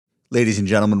Ladies and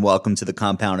gentlemen, welcome to the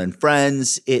Compound and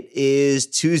Friends. It is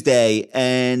Tuesday,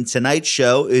 and tonight's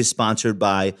show is sponsored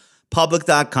by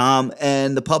Public.com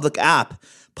and the Public app.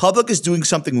 Public is doing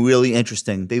something really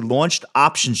interesting. They launched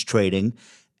options trading,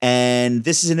 and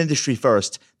this is an industry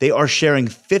first. They are sharing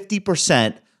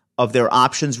 50% of their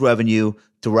options revenue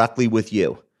directly with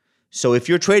you. So if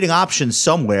you're trading options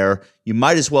somewhere, you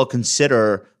might as well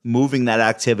consider moving that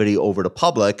activity over to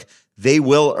Public. They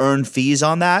will earn fees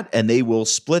on that, and they will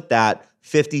split that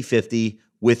 50-50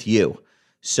 with you.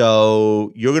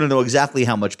 So you're going to know exactly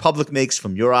how much Public makes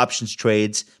from your options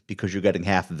trades because you're getting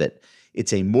half of it.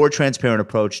 It's a more transparent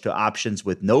approach to options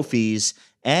with no fees,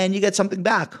 and you get something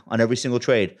back on every single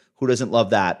trade. Who doesn't love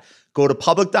that? Go to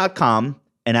Public.com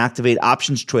and activate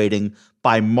options trading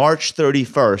by March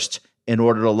 31st in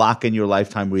order to lock in your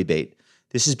lifetime rebate.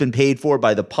 This has been paid for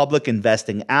by the Public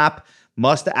Investing app.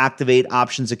 Must activate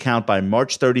options account by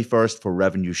March 31st for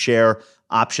revenue share.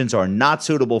 Options are not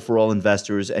suitable for all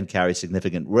investors and carry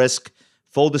significant risk.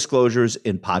 Full disclosures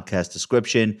in podcast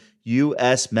description.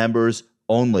 U.S. members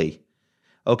only.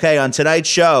 Okay, on tonight's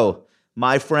show,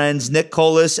 my friends Nick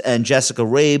Colas and Jessica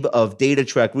Rabe of Data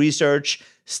Trek Research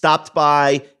stopped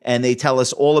by, and they tell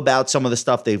us all about some of the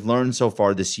stuff they've learned so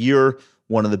far this year.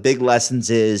 One of the big lessons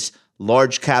is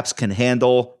large caps can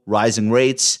handle rising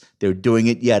rates. They're doing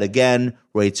it yet again.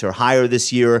 Rates are higher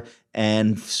this year.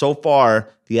 And so far,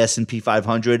 the S&P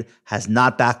 500 has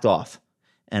not backed off.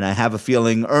 And I have a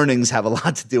feeling earnings have a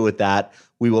lot to do with that.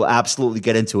 We will absolutely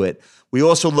get into it. We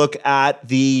also look at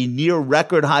the near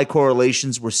record high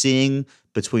correlations we're seeing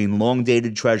between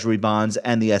long-dated treasury bonds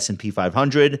and the S&P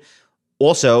 500.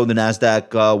 Also, the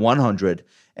NASDAQ 100.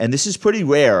 And this is pretty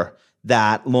rare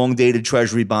that long-dated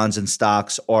treasury bonds and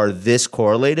stocks are this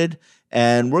correlated.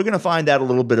 And we're going to find out a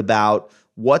little bit about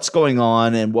what's going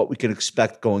on and what we can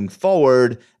expect going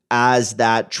forward as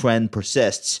that trend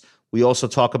persists. We also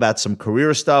talk about some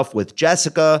career stuff with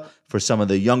Jessica. For some of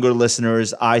the younger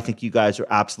listeners, I think you guys are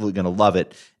absolutely going to love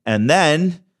it. And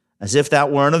then, as if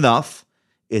that weren't enough,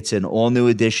 it's an all-new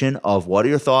edition of What Are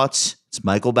Your Thoughts? It's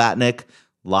Michael Batnick,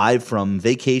 live from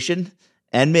vacation,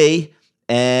 and me.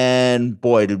 And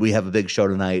boy, did we have a big show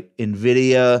tonight.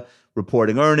 Nvidia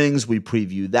reporting earnings. We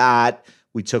preview that.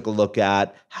 We took a look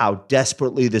at how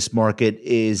desperately this market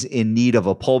is in need of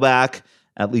a pullback,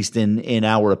 at least in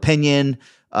our opinion.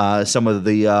 Some of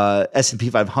the S&P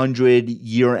 500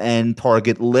 year-end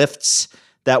target lifts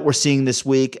that we're seeing this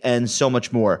week, and so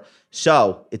much more.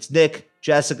 So it's Nick,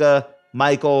 Jessica,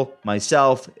 Michael,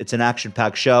 myself. It's an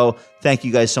action-packed show. Thank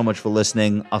you guys so much for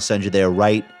listening. I'll send you there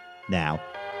right now.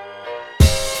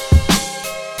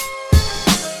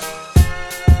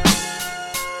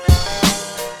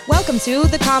 Welcome to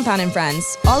The Compound and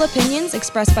Friends. All opinions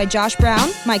expressed by Josh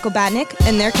Brown, Michael Batnick,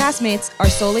 and their castmates are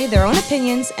solely their own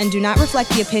opinions and do not reflect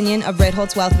the opinion of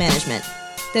Ritholtz Wealth Management.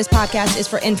 This podcast is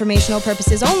for informational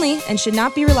purposes only and should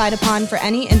not be relied upon for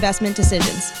any investment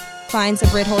decisions. Clients of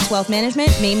Ritholtz Wealth Management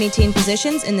may maintain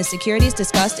positions in the securities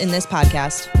discussed in this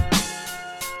podcast.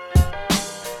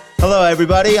 Hello,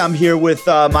 everybody. I'm here with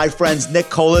my friends Nick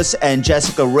Colas and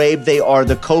Jessica Rabe. They are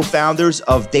the co-founders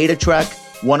of Data Trek,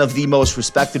 one of the most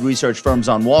respected research firms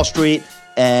on Wall Street.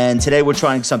 And today we're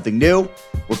trying something new.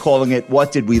 We're calling it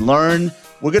What Did We Learn?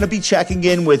 We're going to be checking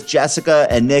in with Jessica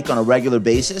and Nick on a regular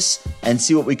basis and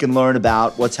see what we can learn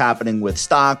about what's happening with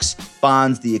stocks,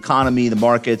 bonds, the economy, the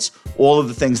markets, all of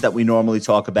the things that we normally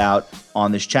talk about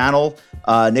on this channel.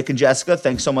 Nick and Jessica,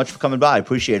 thanks so much for coming by.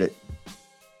 Appreciate it.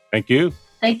 Thank you.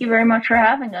 Thank you very much for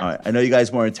having us. All right. I know you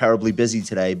guys weren't terribly busy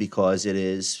today because it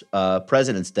is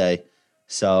President's Day.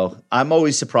 So I'm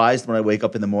always surprised when I wake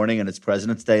up in the morning and it's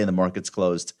President's Day and the market's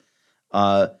closed.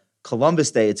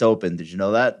 Columbus Day, it's open. Did you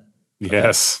know that?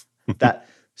 Yes.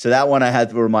 So that one I had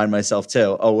to remind myself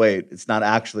too. Oh wait, it's not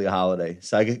actually a holiday.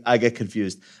 So I get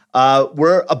confused.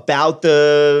 We're about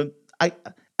I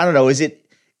don't know. Is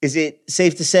it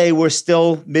safe to say we're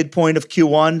still midpoint of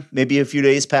Q1? Maybe a few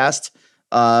days past.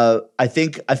 I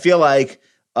feel like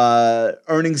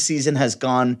earnings season has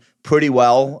gone pretty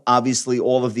well. Obviously,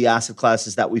 all of the asset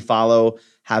classes that we follow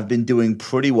have been doing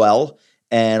pretty well,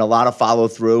 and a lot of follow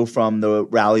through from the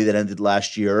rally that ended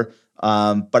last year.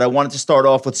 But I wanted to start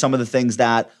off with some of the things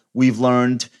that we've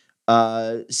learned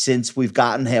since we've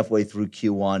gotten halfway through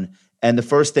Q1. And the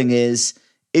first thing is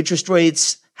interest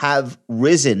rates have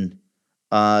risen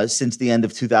since the end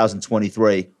of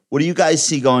 2023. What do you guys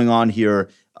see going on here,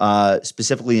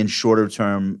 specifically in shorter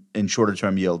term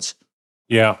yields?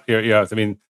 Yeah. I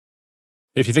mean,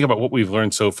 If you think about what we've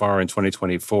learned so far in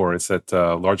 2024, it's that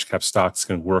large cap stocks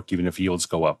can work even if yields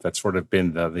go up. That's sort of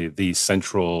been the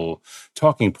central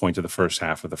talking point of the first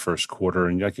half of the first quarter.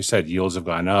 And like you said, yields have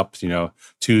gone up.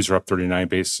 Twos are up 39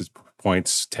 basis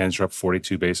points, tens are up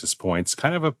 42 basis points.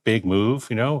 Kind of a big move,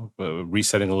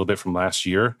 resetting a little bit from last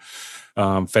year.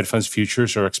 Fed funds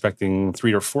futures are expecting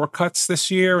 3 or 4 cuts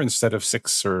this year instead of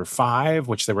 6 or 5,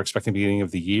 which they were expecting at the beginning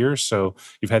of the year. So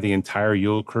you've had the entire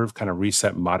yield curve kind of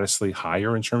reset modestly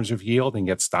higher in terms of yield, and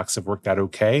yet stocks have worked out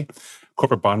okay.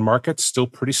 Corporate bond market's still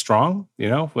pretty strong.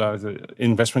 The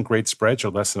investment grade spreads are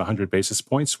less than 100 basis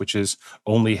points, which is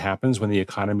only happens when the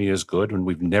economy is good, when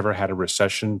we've never had a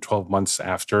recession 12 months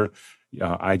after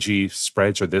IG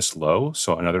spreads are this low.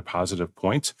 So another positive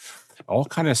point. All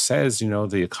kind of says,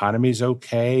 the economy's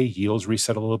okay, yields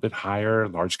reset a little bit higher,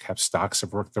 large cap stocks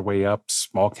have worked their way up,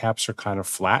 small caps are kind of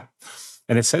flat.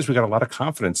 And it says we got a lot of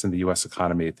confidence in the US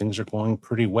economy. Things are going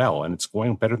pretty well, and it's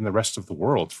going better than the rest of the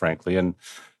world, frankly. And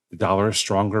the dollar is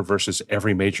stronger versus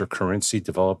every major currency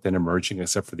developed and emerging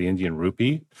except for the Indian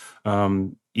rupee.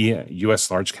 US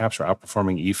large caps are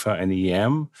outperforming EFA and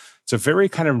EM. It's a very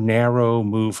kind of narrow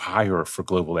move higher for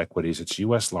global equities. It's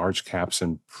US large caps,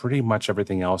 and pretty much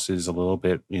everything else is a little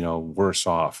bit, worse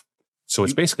off. So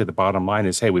it's basically the bottom line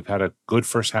is, hey, we've had a good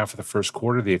first half of the first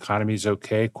quarter. The economy's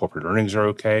okay. Corporate earnings are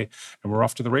okay. And we're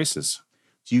off to the races.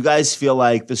 Do you guys feel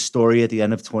like the story at the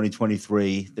end of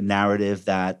 2023, the narrative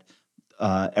that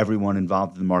everyone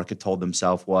involved in the market told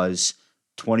themselves was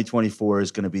 2024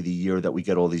 is going to be the year that we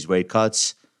get all these rate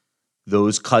cuts?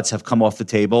 Those cuts have come off the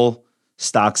table.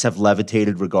 Stocks have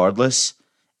levitated regardless.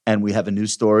 And we have a new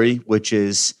story, which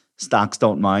is stocks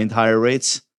don't mind higher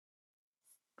rates.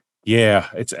 Yeah,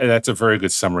 that's a very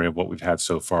good summary of what we've had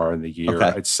so far in the year.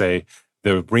 Okay. I'd say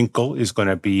the wrinkle is going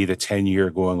to be the 10-year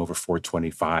going over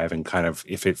 425, and kind of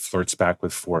if it flirts back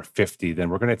with 450, then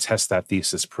we're going to test that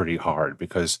thesis pretty hard,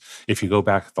 because if you go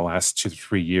back the last 2 to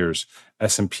 3 years,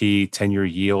 S&P 10-year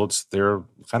yields, they're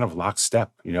kind of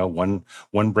lockstep.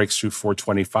 One breaks through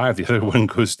 425, the other one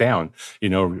goes down.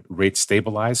 Rates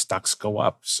stabilize, stocks go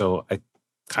up. So I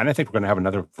kind of think we're going to have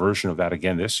another version of that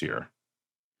again this year.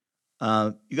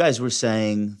 You guys were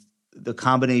saying the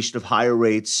combination of higher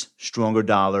rates, stronger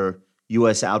dollar,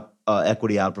 U.S.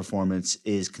 equity outperformance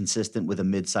is consistent with a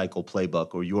mid-cycle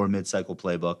playbook, or your mid-cycle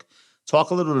playbook.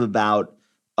 Talk a little bit about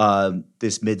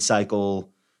this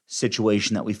mid-cycle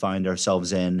situation that we find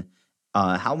ourselves in.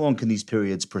 How long can these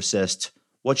periods persist?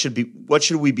 What should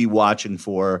we be watching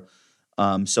for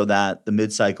so that the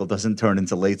mid-cycle doesn't turn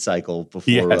into late cycle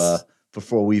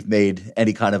before we've made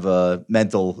any kind of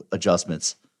mental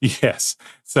adjustments? Yes.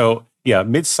 So yeah,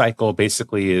 mid-cycle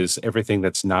basically is everything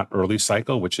that's not early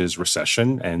cycle, which is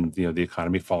recession and the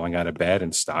economy falling out of bed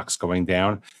and stocks going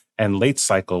down. And late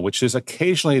cycle, which is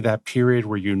occasionally that period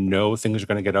where things are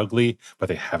going to get ugly, but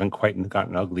they haven't quite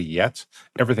gotten ugly yet.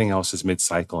 Everything else is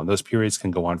mid-cycle, and those periods can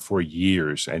go on for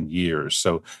years and years.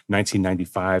 So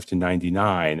 1995 to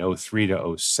 99, 03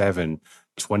 to 07,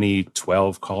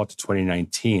 2012, call it to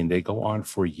 2019, they go on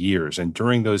for years. And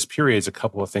during those periods, a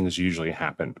couple of things usually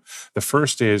happen. The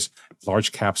first is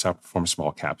large caps outperform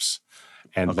small caps.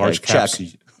 And large caps,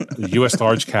 US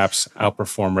large caps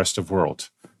outperform rest of world.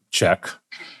 Check.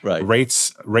 Right.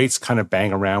 Rates kind of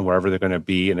bang around wherever they're going to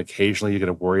be, and occasionally you're going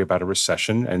to worry about a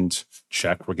recession, and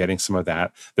check, we're getting some of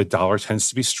that. The dollar tends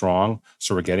to be strong,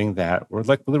 so we're getting that. We're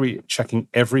like literally checking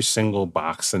every single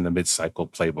box in the mid-cycle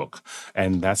playbook,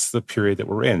 and that's the period that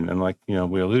we're in. And like we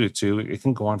alluded to, it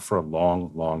can go on for a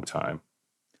long, long time.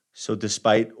 So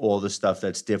despite all the stuff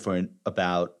that's different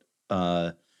about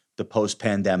the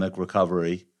post-pandemic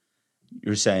recovery,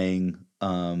 you're saying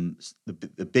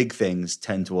the big things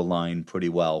tend to align pretty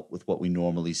well with what we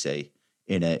normally see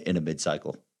in a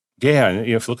mid-cycle. Yeah, and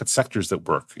if you look at sectors that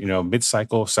work,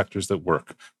 mid-cycle sectors that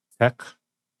work: tech,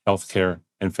 healthcare,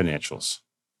 and financials.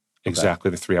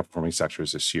 Exactly the 3 outperforming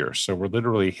sectors this year. So we're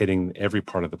literally hitting every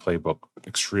part of the playbook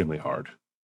extremely hard.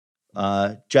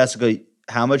 Jessica,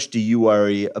 how much do you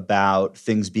worry about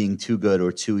things being too good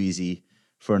or too easy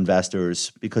for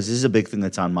investors? Because this is a big thing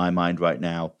that's on my mind right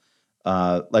now.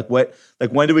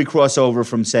 When do we cross over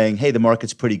from saying, hey, the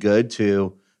market's pretty good,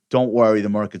 to don't worry, the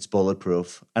market's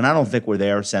bulletproof? And I don't think we're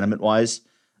there sentiment wise.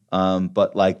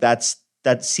 But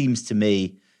that seems to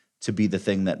me to be the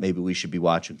thing that maybe we should be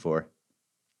watching for.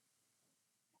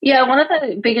 Yeah, one of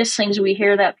the biggest things we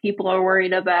hear that people are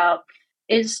worried about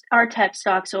is, are tech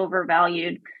stocks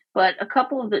overvalued? But a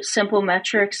couple of the simple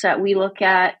metrics that we look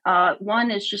at,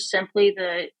 one is just simply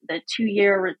the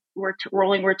 2-year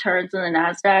rolling returns in the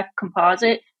NASDAQ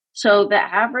composite. So the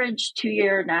average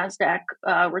 2-year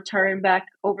NASDAQ return back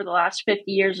over the last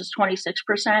 50 years is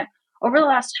 26%. over the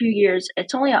last 2 years,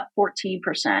 it's only up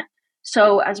 14%.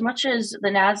 So as much as the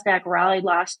NASDAQ rallied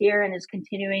last year and is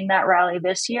continuing that rally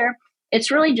this year, it's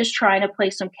really just trying to play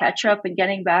some catch up and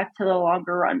getting back to the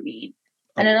longer run mean.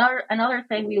 And another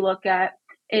thing we look at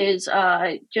is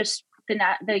just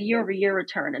the year over year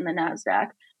return in the NASDAQ.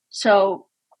 So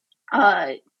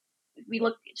what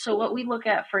we look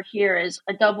at for here is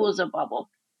a double is a bubble.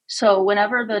 So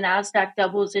whenever the NASDAQ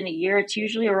doubles in a year, it's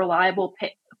usually a reliable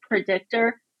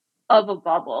predictor of a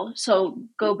bubble. So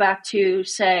go back to,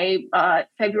 say,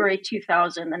 February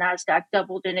 2000, the NASDAQ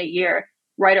doubled in a year,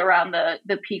 right around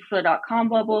the peak for the dot-com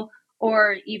bubble,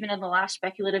 or even in the last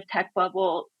speculative tech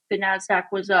bubble, the NASDAQ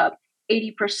was up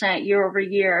 80% year over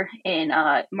year in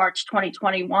March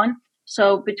 2021.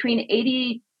 So between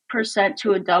 80%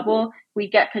 to a double, we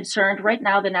get concerned. Right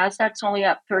now, the NASDAQ's only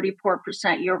up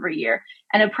 34% year over year.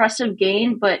 An impressive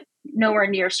gain, but nowhere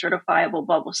near certifiable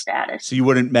bubble status. So you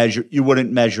wouldn't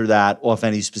measure that off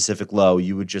any specific low.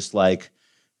 You would just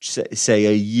say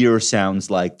a year sounds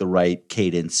like the right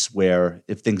cadence, where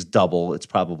if things double, it's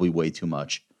probably way too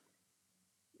much.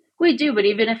 We do, but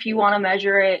even if you want to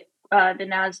measure it, the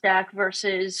NASDAQ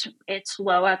versus its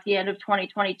low at the end of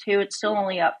 2022, it's still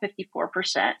only up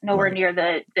 54%, nowhere near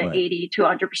the 80 to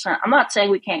 100%. I'm not saying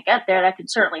we can't get there. That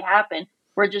could certainly happen.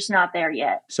 We're just not there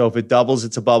yet. So if it doubles,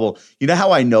 it's a bubble. You know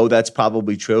how I know that's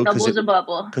probably true? Double is a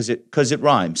bubble. Because it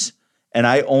rhymes. And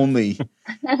I only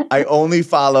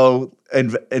follow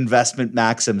investment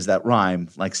maxims that rhyme,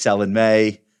 like sell in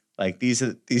May. Like these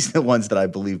are the ones that I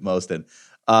believe most in.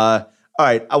 All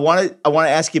right, I want to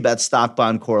ask you about stock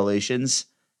bond correlations,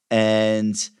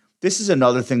 and this is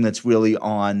another thing that's really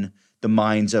on the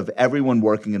minds of everyone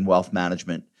working in wealth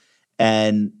management.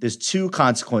 And there's two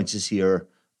consequences here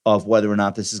of whether or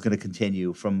not this is going to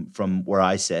continue from where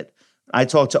I sit. I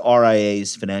talk to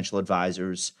RIAs, financial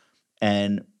advisors,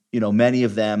 and many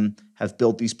of them have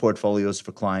built these portfolios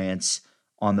for clients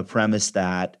on the premise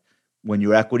that when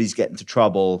your equities get into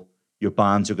trouble, your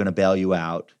bonds are going to bail you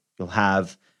out. You'll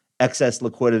have excess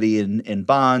liquidity in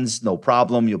bonds, no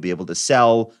problem. You'll be able to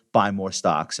sell, buy more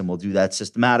stocks, and we'll do that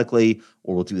systematically,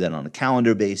 or we'll do that on a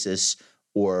calendar basis,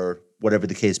 or whatever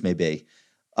the case may be.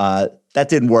 That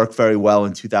didn't work very well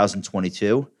in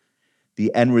 2022.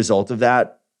 The end result of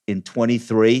that in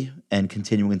 23 and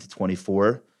continuing into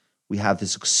 24, we have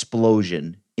this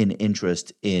explosion in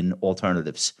interest in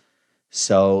alternatives.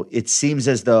 So it seems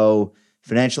as though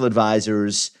financial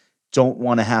advisors don't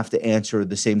want to have to answer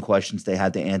the same questions they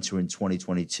had to answer in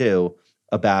 2022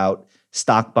 about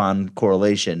stock bond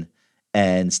correlation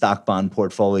and stock bond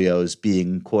portfolios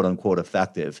being quote unquote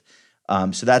effective.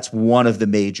 So that's one of the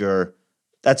major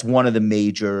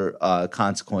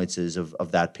consequences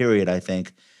of that period, I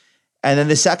think. And then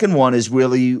the second one is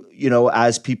really,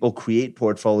 as people create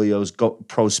portfolios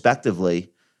prospectively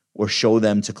or show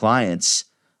them to clients,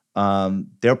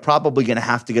 they're probably going to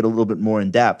have to get a little bit more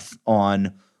in depth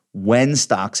on when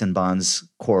stocks and bonds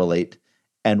correlate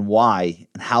and why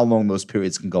and how long those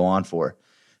periods can go on for.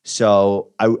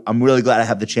 So I'm really glad I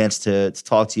have the chance to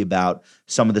talk to you about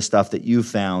some of the stuff that you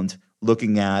found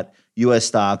looking at U.S.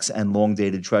 stocks and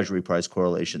long-dated Treasury price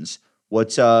correlations.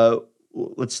 Let's start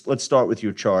with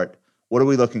your chart. What are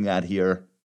we looking at here?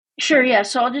 Sure, yeah.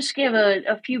 So I'll just give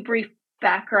a few brief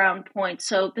background points.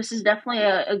 So this is definitely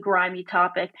a grimy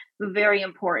topic, very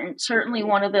important. Certainly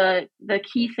one of the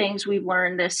key things we've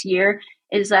learned this year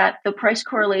is that the price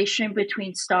correlation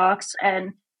between stocks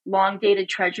and long-dated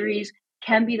treasuries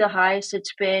can be the highest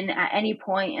it's been at any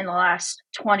point in the last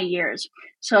 20 years.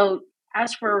 So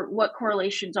as for what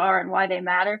correlations are and why they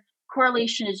matter,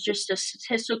 correlation is just a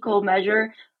statistical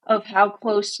measure of how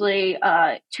closely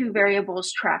two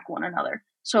variables track one another.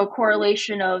 So a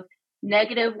correlation of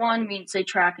 -1 means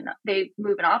they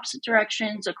move in opposite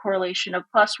directions. A correlation of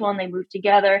 +1, they move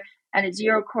together, and a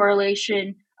zero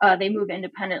correlation, they move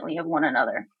independently of one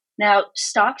another. Now,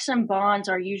 stocks and bonds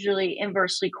are usually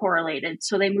inversely correlated,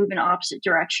 so they move in opposite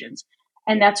directions.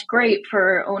 And that's great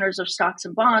for owners of stocks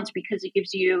and bonds because it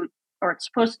gives you, or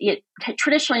it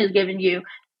traditionally has given you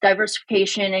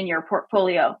diversification in your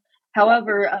portfolio.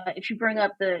 However, if you bring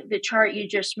up the chart you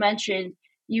just mentioned,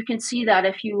 you can see that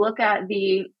if you look at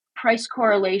the price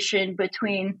correlation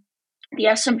between the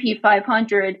S&P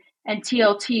 500 and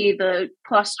TLT, the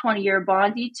plus 20-year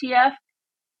bond ETF,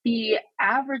 the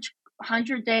average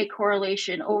 100-day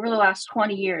correlation over the last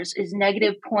 20 years is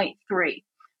 -0.3.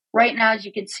 Right now, as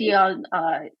you can see on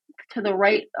to the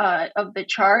right of the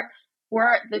chart,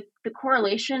 where the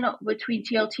correlation between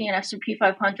TLT and S&P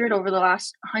 500 over the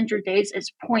last 100 days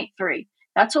is 0.3.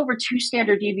 That's over 2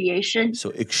 standard deviations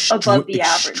above the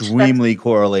average. Extremely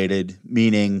correlated,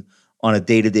 meaning on a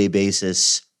day-to-day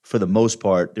basis for the most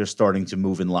part, they're starting to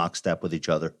move in lockstep with each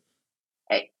other.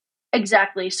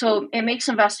 Exactly. So it makes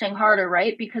investing harder,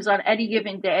 right? Because on any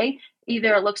given day,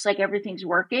 either it looks like everything's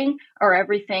working or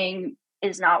everything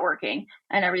is not working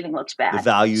and everything looks bad. The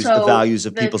values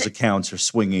of people's accounts are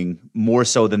swinging more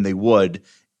so than they would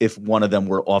if one of them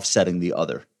were offsetting the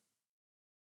other.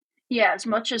 Yeah, as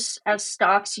much as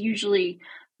stocks usually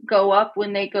go up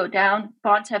when they go down,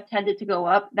 bonds have tended to go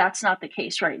up. That's not the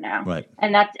case right now. Right.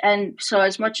 And so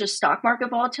as much as stock market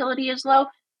volatility is low,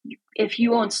 if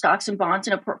you own stocks and bonds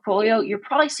in a portfolio, you're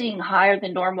probably seeing higher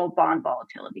than normal bond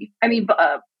volatility.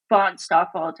 Bond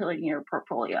stock volatility in your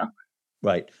portfolio.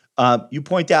 Right. You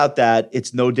point out that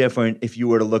it's no different if you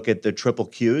were to look at the triple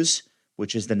Qs,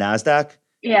 which is the NASDAQ,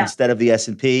 instead of the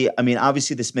S&P. I mean,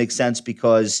 obviously this makes sense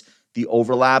because the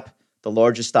overlap, the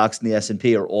largest stocks in the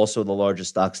S&P are also the largest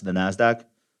stocks in the NASDAQ.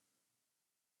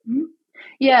 Mm-hmm.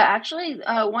 Yeah, actually,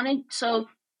 so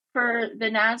for the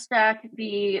NASDAQ,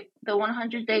 the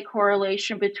 100-day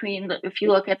correlation between if you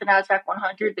look at the NASDAQ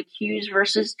 100, the Qs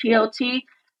versus TLT,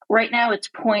 right now it's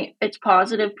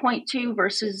positive 0.2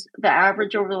 versus the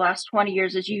average over the last 20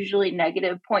 years is usually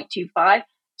negative 0.25.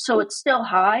 So it's still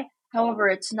high. However,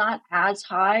 it's not as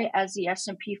high as the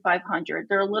S&P 500.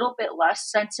 They're a little bit less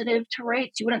sensitive to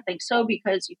rates. You wouldn't think so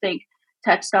because you think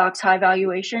tech stocks, high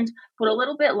valuations, but a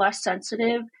little bit less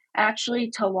sensitive actually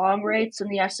to long rates than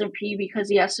the S&P because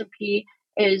the S&P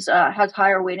has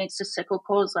higher weightings to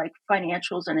cyclicals like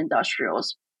financials and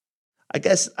industrials. I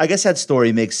guess that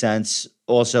story makes sense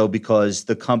also because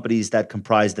the companies that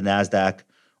comprise the NASDAQ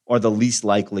are the least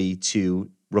likely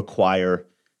to require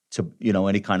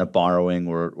any kind of borrowing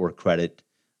or credit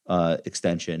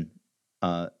extension.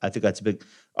 I think that's a big.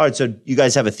 All right, so you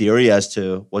guys have a theory as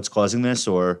to what's causing this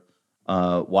or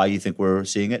why you think we're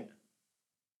seeing it?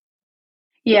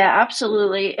 Yeah,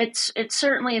 absolutely. It's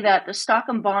certainly that the stock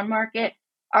and bond market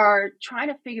are trying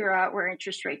to figure out where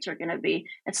interest rates are going to be.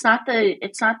 It's not the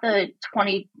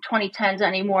 2010s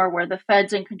anymore where the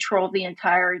Fed's in control of the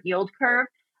entire yield curve.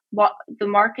 The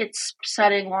market's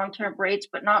setting long-term rates,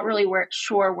 but not really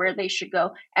sure where they should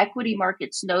go. Equity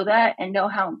markets know that and know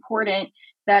how important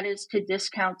that is to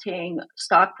discounting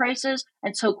stock prices,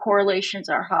 and so correlations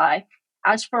are high.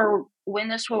 As for when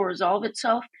this will resolve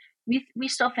itself, we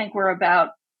still think we're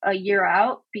about a year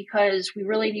out because we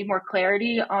really need more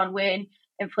clarity on when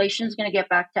inflation is going to get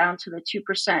back down to the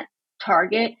 2%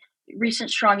 target.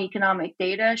 Recent strong economic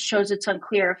data shows it's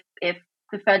unclear if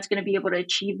the Fed's going to be able to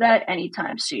achieve that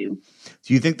anytime soon.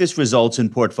 Do you think this results in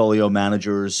portfolio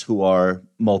managers who are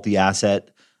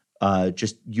multi-asset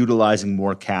just utilizing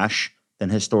more cash than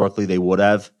historically they would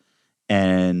have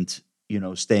and,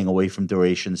 staying away from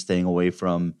duration, staying away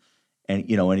from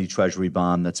any treasury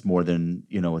bond that's more than,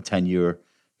 a 10-year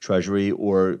treasury?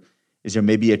 Or is there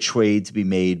maybe a trade to be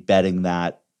made betting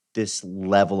that this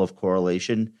level of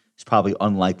correlation is probably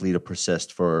unlikely to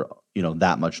persist for,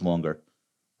 that much longer?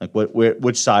 Like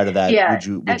which side of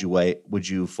that would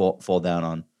you fall down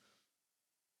on?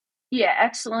 Yeah,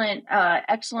 excellent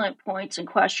points and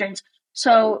questions.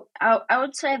 So I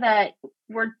would say that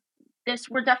we're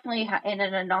definitely in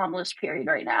an anomalous period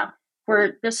right now.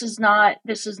 This is not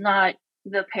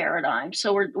the paradigm.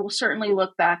 So we'll certainly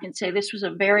look back and say this was a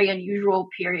very unusual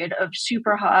period of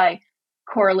super high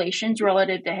correlations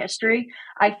relative to history.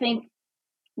 I think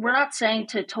we're not saying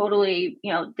to totally,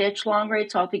 ditch long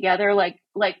rates altogether, like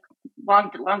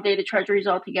long dated treasuries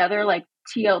altogether, like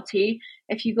TLT.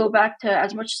 If you go back to,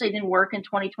 as much as they didn't work in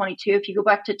 2022, if you go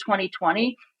back to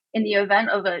 2020, in the event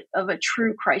of a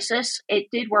true crisis, it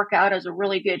did work out as a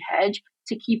really good hedge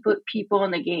to keep people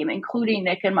in the game, including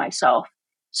Nick and myself.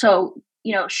 So,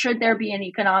 should there be an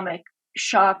economic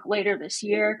shock later this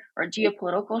year or a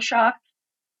geopolitical shock,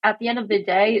 at the end of the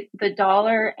day, the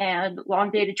dollar and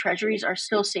long-dated treasuries are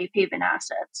still safe haven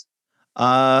assets.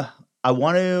 I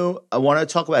want to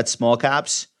talk about small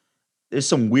caps. There's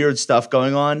some weird stuff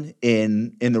going on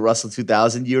in the Russell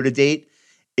 2000 year to date.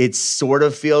 It sort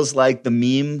of feels like the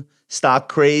meme stock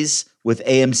craze with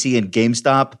AMC and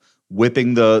GameStop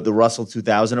whipping the Russell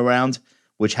 2000 around,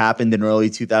 which happened in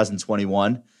early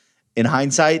 2021. In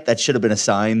hindsight, that should have been a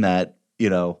sign that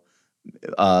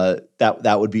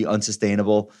that would be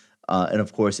unsustainable. And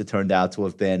of course, it turned out to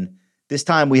have been. This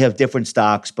time we have different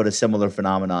stocks, but a similar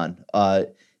phenomenon.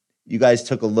 You guys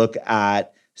took a look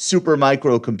at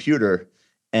Supermicro Computer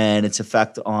and its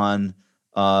effect on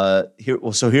here.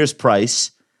 Well, so here's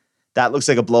price. That looks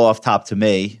like a blow off top to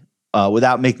me.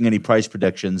 Without making any price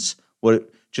predictions,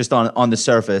 just on the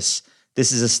surface,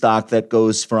 this is a stock that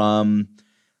goes from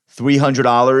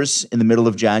 $300 in the middle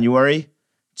of January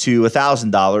to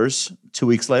 $1,000 2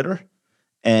 weeks later,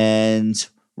 and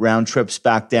round trips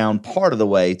back down part of the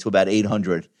way to about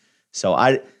 800. So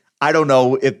I don't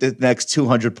know if the next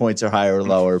 200 points are higher or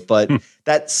lower, but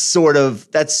that's sort of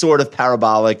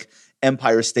parabolic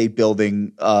Empire State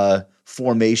Building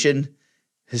formation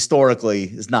historically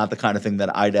is not the kind of thing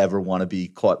that I'd ever want to be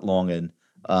caught long in.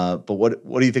 But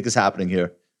what do you think is happening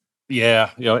here? Yeah,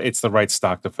 it's the right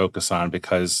stock to focus on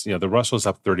because, the Russell's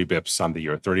up 30 bips on the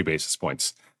year, 30 basis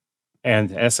points.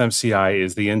 And SMCI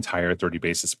is the entire 30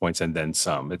 basis points and then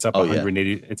some. It's up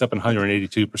 180. It's up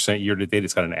 182% year to date.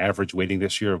 It's got an average weighting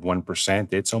this year of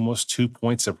 1%. It's almost 2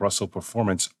 points of Russell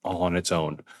performance all on its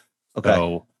own. Okay.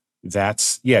 So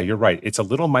you're right. It's a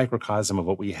little microcosm of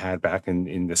what we had back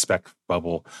in the spec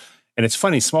bubble. And it's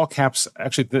funny, small caps,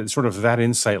 actually, sort of that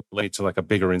insight led to like a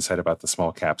bigger insight about the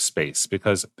small cap space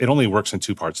because it only works in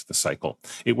two parts of the cycle.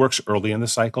 It works early in the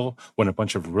cycle when a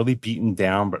bunch of really beaten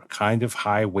down but kind of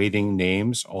high weighting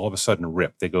names all of a sudden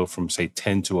rip. They go from, say,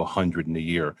 10 to 100 in a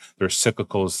year. There's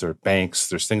cyclicals, there's banks,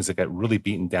 there's things that get really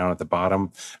beaten down at the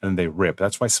bottom and they rip.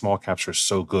 That's why small caps are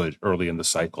so good early in the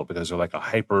cycle because they're like a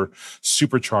hyper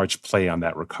supercharged play on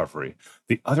that recovery.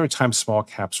 The other time small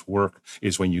caps work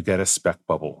is when you get a spec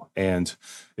bubble. And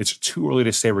it's too early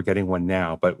to say we're getting one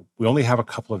now, but we only have a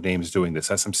couple of names doing this.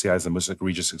 SMCI is the most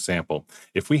egregious example.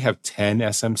 If we have 10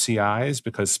 SMCIs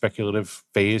because speculative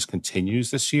phase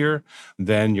continues this year,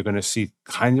 then you're going to see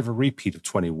kind of a repeat of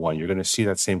 21. You're going to see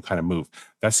that same kind of move.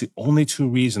 That's the only two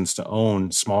reasons to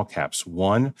own small caps.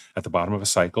 One, at the bottom of a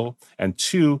cycle, and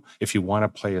two, if you want to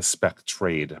play a spec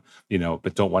trade,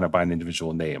 but don't want to buy an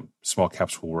individual name. Small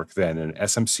caps will work then. And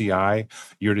SMCI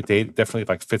year to date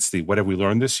definitely fits the what have we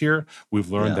learned this year? We've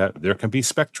learned that there can be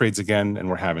spec trades again, and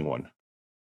we're having one.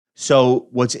 So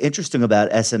what's interesting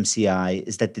about SMCI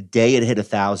is that the day it hit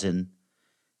 1,000,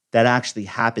 that actually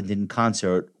happened in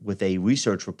concert with a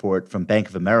research report from Bank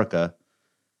of America,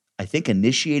 I think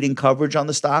initiating coverage on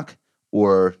the stock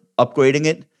or upgrading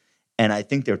it. And I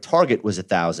think their target was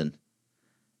 1,000.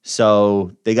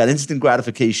 So they got instant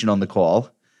gratification on the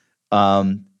call.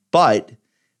 But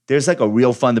there's like a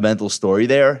real fundamental story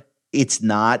there. It's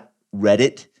not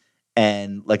Reddit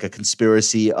and like a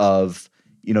conspiracy of,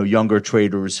 younger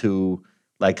traders who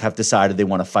have decided they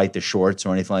want to fight the shorts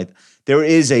or anything like that. There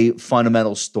is a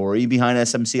fundamental story behind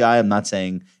SMCI. I'm not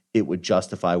saying it would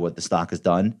justify what the stock has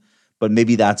done, but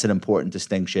maybe that's an important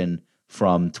distinction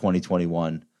from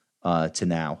 2021 to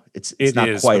now. It's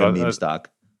not quite a meme stock.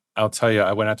 I'll tell you,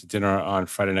 I went out to dinner on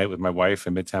Friday night with my wife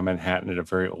in Midtown Manhattan at a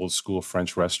very old school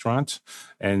French restaurant,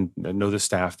 and I know the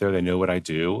staff there. They know what I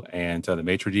do. And the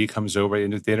maitre d' comes over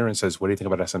into dinner and says, "What do you think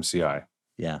about SMCI?"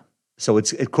 Yeah. So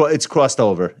it's crossed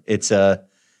over. It's a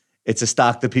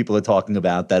stock that people are talking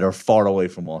about that are far away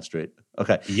from Wall Street.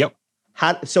 Okay. Yep.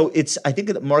 I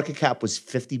think the market cap was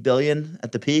 50 billion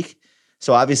at the peak.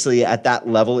 So obviously at that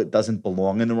level, it doesn't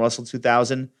belong in the Russell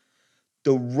 2000.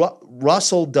 The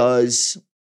Russell does,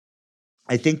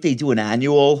 I think they do an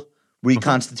annual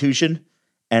reconstitution,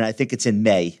 and I think it's in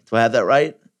May. Do I have that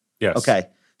right? Yes. Okay.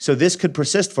 So this could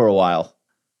persist for a while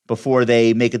before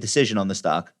they make a decision on the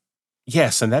stock.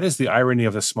 Yes, and that is the irony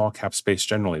of the small cap space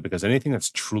generally, because anything that's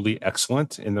truly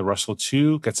excellent in the Russell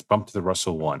 2 gets bumped to the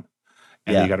Russell 1.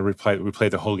 And you got to replay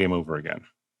the whole game over again.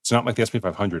 It's not like the S&P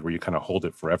 500 where you kind of hold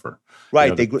it forever.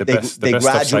 Right. The best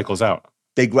stuff cycles out.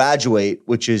 They graduate,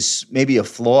 which is maybe a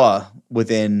flaw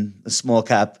within the small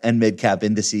cap and mid cap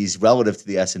indices relative to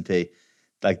the S&P.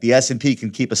 Like the S&P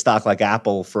can keep a stock like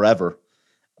Apple forever.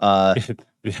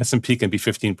 The S&P can be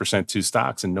 15% two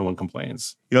stocks and no one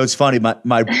complains. It's funny.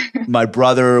 My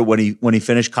brother, when he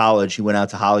finished college, he went out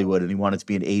to Hollywood and he wanted to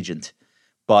be an agent,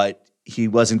 but he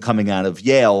wasn't coming out of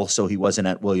Yale, so he wasn't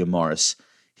at William Morris.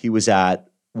 He was at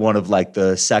one of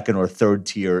the second or third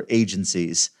tier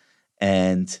agencies,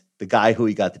 and the guy who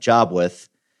he got the job with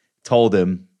told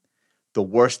him the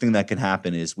worst thing that can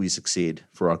happen is we succeed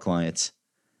for our clients.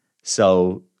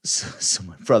 So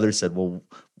my brother said, "Well,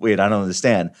 wait, I don't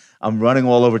understand. I'm running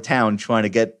all over town trying to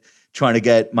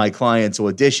get my clients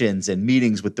auditions and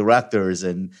meetings with directors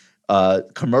and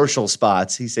commercial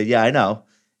spots." He said, "Yeah, I know.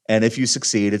 And if you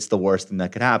succeed, it's the worst thing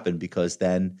that could happen because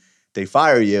then they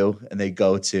fire you and they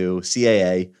go to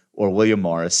CAA or William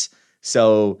Morris.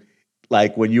 So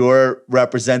when you're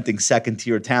representing second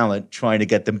tier talent, trying to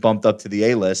get them bumped up to the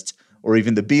A list or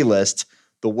even the B list,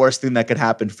 the worst thing that could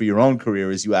happen for your own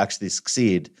career is you actually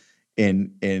succeed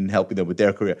in helping them with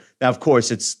their career." Now, of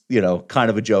course, it's, kind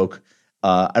of a joke.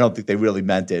 I don't think they really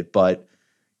meant it, but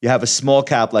you have a small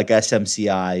cap like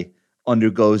SMCI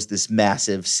undergoes this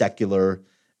massive secular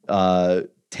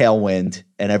tailwind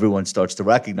and everyone starts to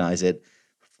recognize it.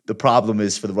 The problem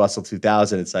is for the Russell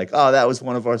 2000, it's like, oh, that was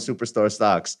one of our superstar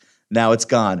stocks. Now it's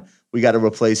gone. we got to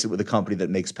replace it with a company that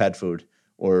makes pet food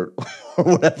or or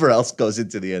whatever else goes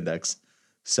into the index.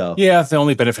 So Yeah, the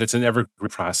only benefit, it's an evergreen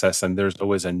process, and there's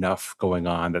always enough going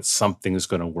on that something is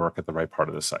going to work at the right part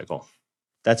of the cycle.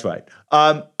 that's right.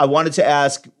 I wanted to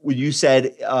ask, when you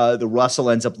said the Russell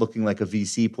ends up looking like a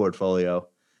VC portfolio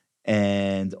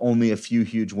and only a few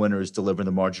huge winners deliver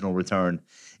the marginal return,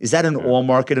 is that in Yeah. all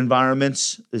market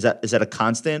environments? Is that a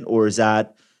constant, or is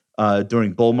that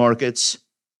during bull markets?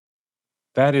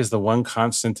 That is the one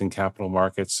constant in capital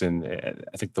markets, and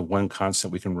I think the one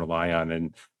constant we can rely on.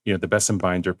 And the Best and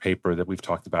Binder paper that we've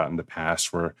talked about in the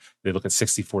past, where they look at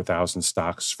 64,000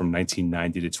 stocks from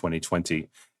 1990 to 2020,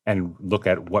 and look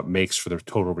at what makes for the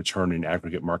total return in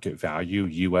aggregate market value,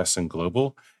 U.S. and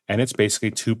global. And it's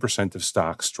basically 2% of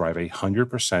stocks drive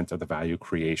 100% of the value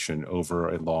creation over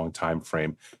a long time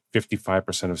frame.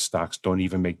 55% of stocks don't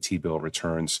even make T-bill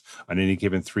returns. On any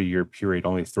given 3-year period,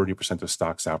 only 30% of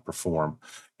stocks outperform.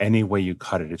 Any way you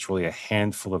cut it, it's really a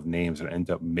handful of names that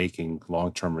end up making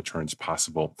long-term returns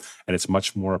possible. And it's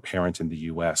much more apparent in the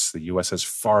U.S. The U.S. has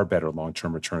far better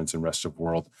long-term returns than the rest of the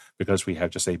world because we have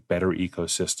just a better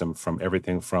ecosystem, from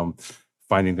everything from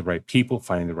finding the right people,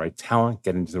 finding the right talent,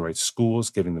 getting to the right schools,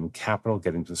 giving them capital,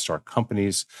 getting to start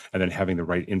companies, and then having the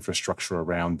right infrastructure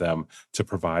around them to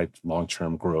provide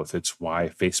long-term growth. It's why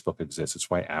Facebook exists. It's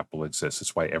why Apple exists.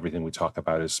 It's why everything we talk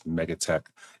about as megatech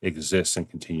exists and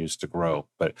continues to grow.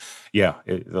 But yeah,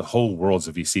 the whole world's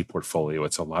a VC portfolio.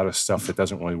 It's a lot of stuff that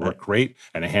doesn't really work great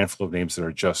and a handful of names that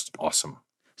are just awesome.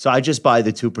 So I just buy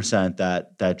the 2%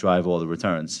 that drive all the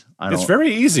returns. It's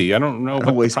very easy. I don't know. I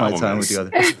don't waste my time with the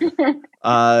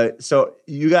other. So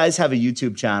you guys have a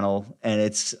YouTube channel, and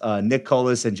it's Nick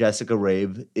Colas and Jessica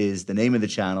Rabe is the name of the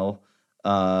channel.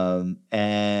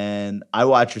 And I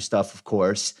watch your stuff, of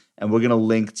course, and we're going to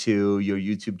link to your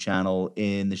YouTube channel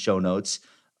in the show notes.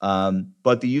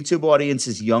 But the YouTube audience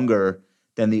is younger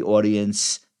than the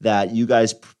audience that you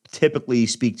guys typically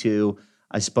speak to,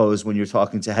 I suppose, when you're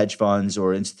talking to hedge funds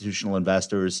or institutional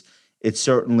investors. It's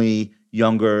certainly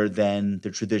younger than the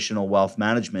traditional wealth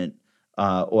management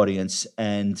audience.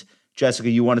 And Jessica,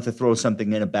 you wanted to throw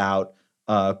something in about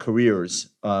careers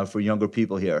for younger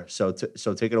people here. So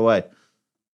take it away.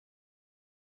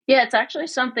 Yeah, it's actually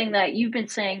something that you've been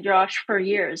saying, Josh, for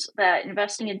years, that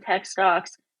investing in tech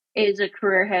stocks is a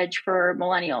career hedge for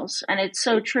millennials. And it's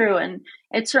so true. And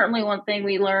it's certainly one thing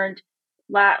we learned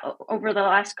over the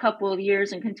last couple of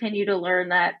years and continue to learn,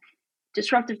 that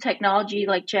disruptive technology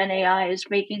like Gen AI is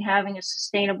making having a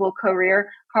sustainable career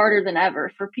harder than ever.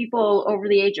 For people over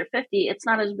the age of 50, it's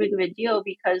not as big of a deal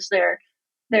because they're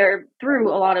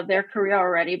through a lot of their career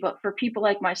already. But for people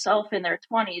like myself in their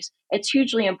 20s, it's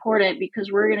hugely important because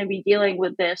we're going to be dealing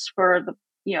with this for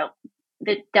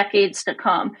the decades to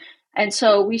come. And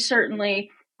so we certainly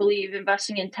believe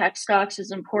investing in tech stocks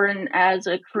is important as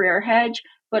a career hedge,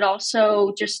 but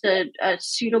also just a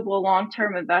suitable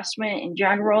long-term investment in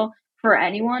general for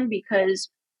anyone, because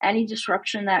any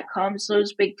disruption that comes,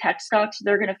 those big tech stocks,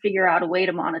 they're going to figure out a way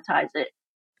to monetize it.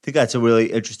 I think that's a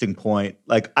really interesting point.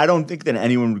 Like, I don't think that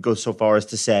anyone would go so far as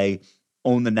to say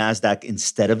own the NASDAQ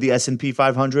instead of the S&P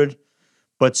 500.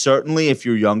 But certainly if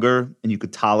you're younger and you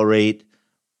could tolerate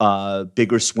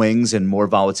bigger swings and more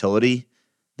volatility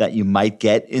that you might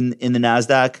get in the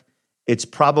NASDAQ, it's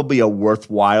probably a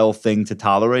worthwhile thing to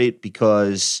tolerate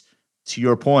because, to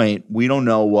your point, we don't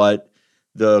know what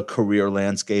the career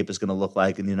landscape is going to look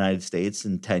like in the United States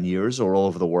in 10 years or all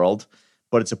over the world.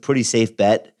 But it's a pretty safe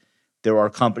bet. There are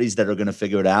companies that are going to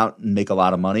figure it out and make a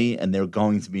lot of money, and they're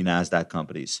going to be NASDAQ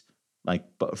companies, like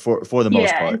for the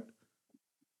most part.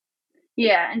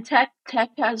 Yeah, and tech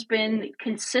has been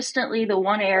consistently the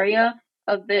one area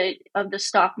of the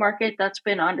stock market that's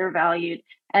been undervalued,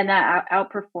 and that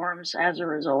outperforms as a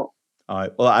result. All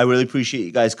right. Well, I really appreciate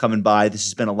you guys coming by. This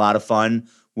has been a lot of fun.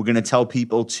 We're going to tell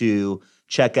people to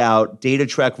check out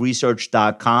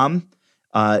datatrekresearch.com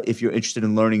if you're interested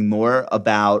in learning more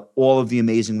about all of the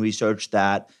amazing research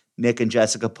that Nick and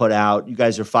Jessica put out. You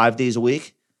guys are 5 days a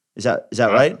week. Is that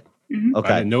right? Mm-hmm.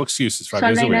 Okay. No excuses. 5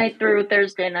 Sunday days a week. night through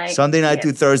Thursday night. Sunday night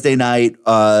through Thursday night.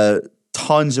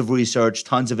 Tons of research,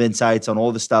 tons of insights on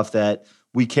all the stuff that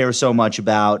we care so much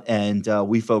about and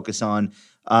we focus on.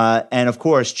 And of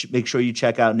course, make sure you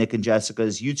check out Nick and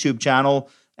Jessica's YouTube channel.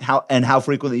 How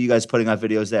frequently are you guys putting out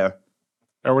videos there?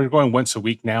 We're going once a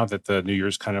week now that the New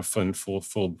Year's kind of full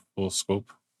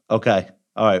scope. Okay.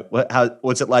 All right.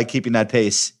 What's it like keeping that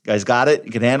pace? You guys got it?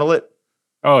 You can handle it?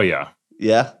 Oh, yeah.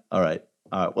 Yeah? All right.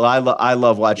 Well, I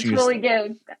love watching it's really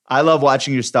good. I love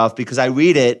watching your stuff because I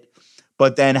read it,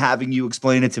 but then having you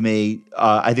explain it to me,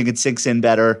 I think it sinks in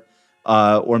better.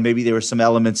 Or maybe there are some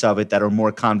elements of it that are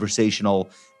more conversational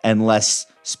and less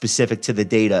specific to the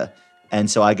data. And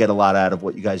so I get a lot out of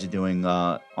what you guys are doing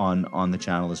on the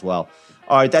channel as well.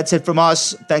 All right, that's it from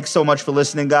us. Thanks so much for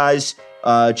listening, guys.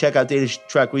 Check out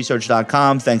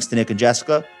datatrackresearch.com. Thanks to Nick and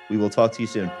Jessica. We will talk to you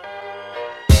soon.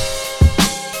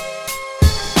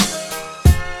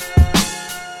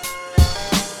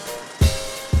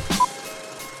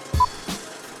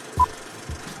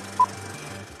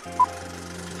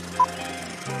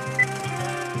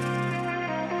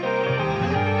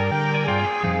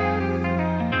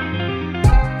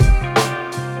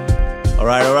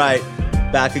 All right.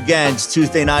 Back again. It's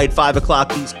Tuesday night, 5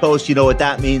 o'clock East Coast. You know what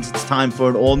that means. It's time for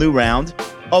an all-new round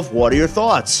of What Are Your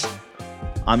Thoughts?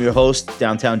 I'm your host,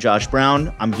 Downtown Josh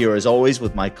Brown. I'm here, as always,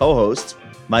 with my co-host,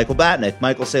 Michael Batnick.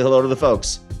 Michael, say hello to the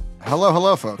folks.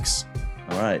 Hello, folks.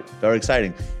 All right. Very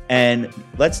exciting. And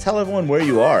let's tell everyone where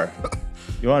you are.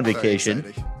 You're on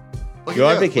vacation. You're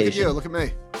on vacation. Look at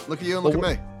me. Look at you and look at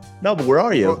me. No, but where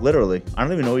are you? Literally. I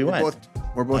don't even know where you went.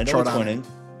 We're both I know it's winning.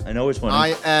 I know it's winning.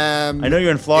 I know you're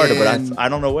in Florida, but I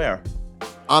don't know where.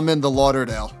 I'm in the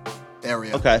Lauderdale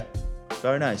area. Okay.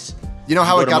 Very nice. You know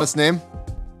how it got its name?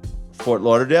 Fort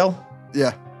Lauderdale?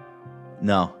 Yeah.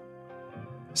 No.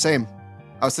 Same.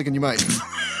 I was thinking you might.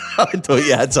 I thought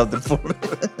you had something for me.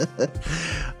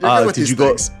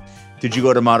 Did you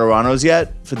go to Moderano's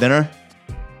yet for dinner?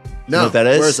 No. You know what that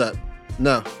is? Where is that?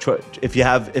 No. If you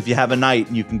have a night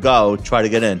and you can go, try to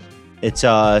get in. It's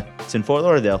in Fort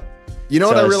Lauderdale. You know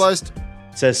what I realized?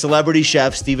 It's a celebrity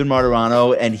chef, Steven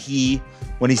Martirano, and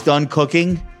when he's done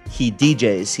cooking, he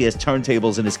DJs. He has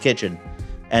turntables in his kitchen,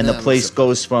 and the place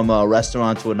goes from a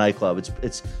restaurant to a nightclub.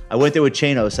 I went there with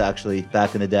Chanos actually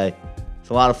back in the day. It's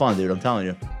a lot of fun, dude. I'm telling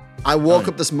you. I woke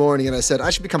up this morning and I said I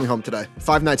should be coming home today.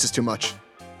 5 nights is too much.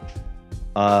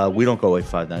 We don't go away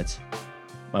 5 nights.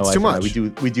 My wife too much.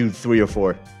 And I, we do 3 or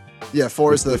 4. Yeah,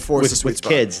 four is the sweet spot. With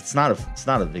kids, it's not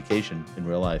a vacation in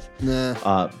real life.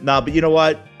 Nah. But you know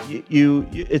what?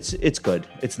 It's good.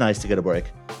 It's nice to get a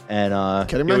break. And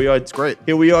kidding here me? we are. It's great.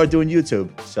 Here we are doing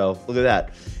YouTube. So look at that.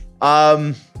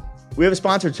 We have a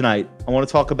sponsor tonight. I want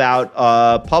to talk about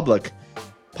Public.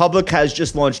 Public has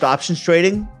just launched options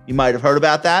trading. You might have heard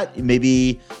about that. You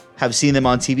maybe have seen them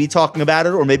on TV talking about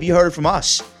it, or maybe you heard it from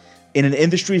us. In an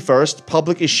industry first,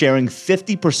 Public is sharing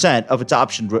 50% of its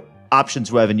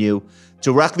options revenue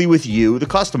directly with you, the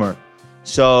customer.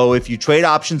 So if you trade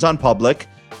options on Public,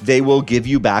 they will give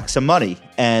you back some money.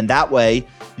 And that way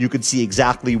you can see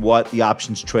exactly what the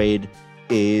options trade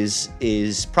is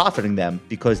profiting them,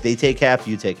 because they take half,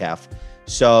 you take half.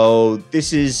 So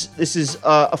this is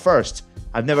a first.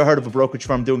 I've never heard of a brokerage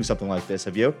firm doing something like this.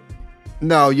 Have you?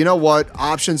 No, you know what?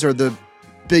 Options are the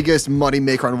biggest money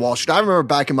maker on Wall Street. I remember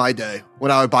back in my day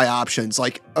when I would buy options,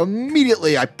 like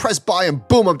immediately I press buy and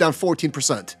boom, I'm down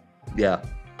 14%. Yeah. You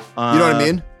know what I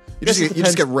mean? You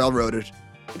just get railroaded.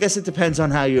 I guess it depends on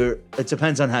how you're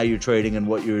trading and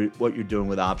what you're doing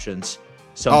with options.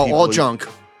 All junk.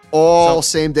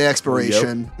 Same day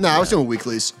expiration. No, I was doing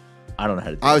weeklies. I don't know how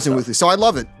to do I was doing weeklies. So I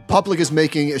love it. Public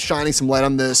is shining some light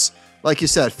on this. Like you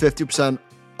said, 50%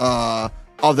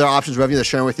 of their options revenue they're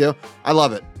sharing with you. I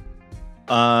love it.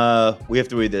 We have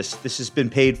to read this. This has been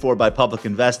paid for by Public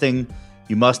Investing.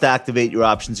 You must activate your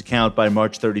options account by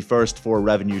March 31st for a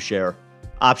revenue share.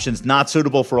 Options not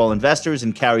suitable for all investors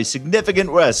and carry significant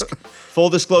risk. Full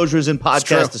disclosures in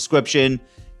podcast description.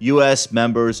 U.S.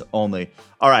 members only.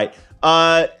 All right.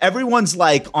 Everyone's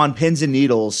like on pins and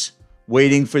needles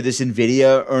waiting for this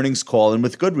Nvidia earnings call, and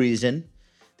with good reason.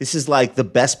 This is like the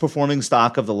best performing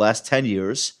stock of the last 10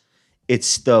 years.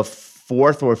 It's the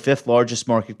 4th or 5th largest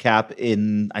market cap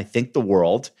in, I think, the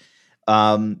world.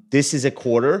 This is a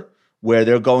quarter where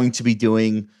they're going to be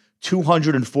doing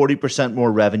 240%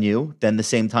 more revenue than the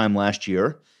same time last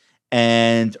year.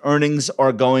 And earnings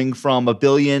are going from $1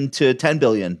 billion to $10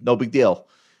 billion. No big deal.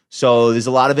 So there's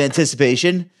a lot of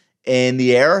anticipation in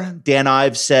the air. Dan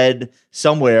Ives said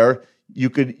somewhere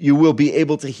you will be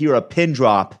able to hear a pin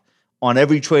drop on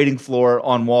every trading floor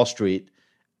on Wall Street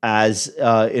as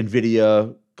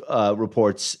Nvidia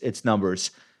reports its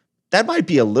numbers. That might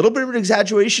be a little bit of an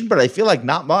exaggeration, but I feel like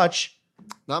not much.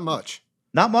 Not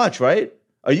much, right?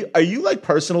 Are you like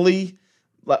personally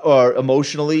or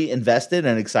emotionally invested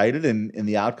and excited in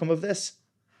the outcome of this?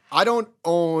 I don't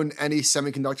own any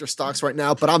semiconductor stocks right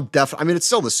now, but I'm definitely. I mean, it's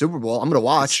still the Super Bowl. I'm going to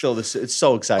watch. It's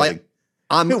so exciting.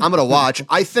 I'm going to watch.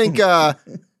 I think.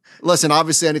 Listen,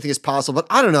 obviously anything is possible, but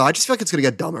I don't know. I just feel like it's going to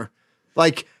get dumber.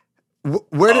 Like,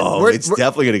 it's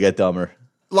definitely going to get dumber.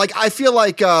 Like, I feel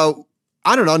like, I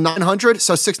don't know, 900,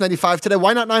 so 695 today.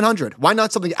 Why not 900? Why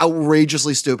not something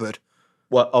outrageously stupid?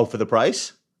 What? Oh, for the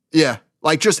price? Yeah,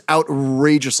 like just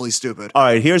outrageously stupid. All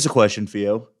right, here's a question for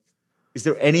you. Is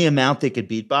there any amount they could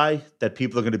beat by that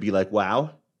people are going to be like,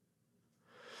 wow?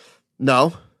 No.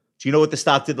 Do you know what the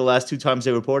stock did the last 2 times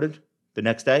they reported? The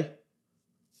next day?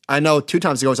 I know 2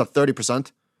 times ago it was up 30%.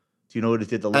 Do you know what it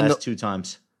did the last 2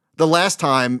 times? The last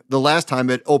time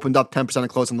it opened up 10% and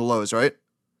closed on the lows, right?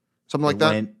 Something like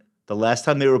that? The last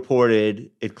time they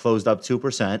reported, it closed up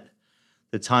 2%.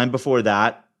 The time before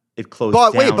that, it closed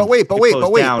down. But wait. But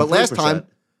last 3%. time.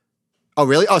 Oh,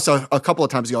 really? Oh, so a couple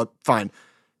of times ago. Fine.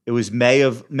 It was May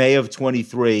of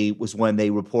 23 was when they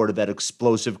reported that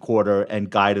explosive quarter and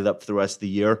guided up for the rest of the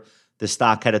year. The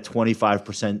stock had a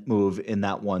 25% move in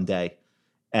that one day,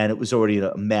 and it was already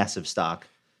a massive stock.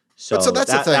 So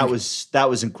that's the thing. That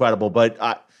was incredible. But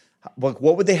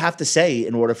what would they have to say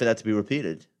in order for that to be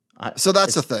repeated? So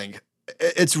that's the thing.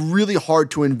 It's really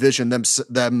hard to envision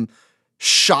them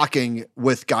shocking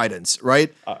with guidance,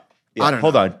 right? I don't know.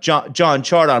 Hold on. John,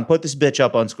 chart on. Put this bitch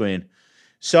up on screen.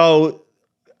 So,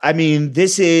 I mean,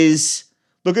 this is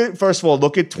first of all,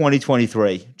 look at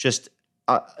 2023, just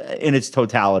in its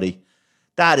totality.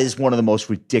 That is one of the most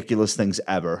ridiculous things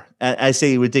ever. And I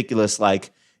say ridiculous like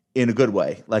in a good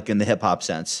way, like in the hip hop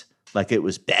sense. Like it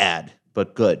was bad,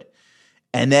 but good.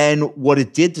 And then what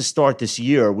it did to start this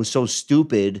year was so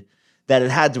stupid that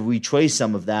it had to retrace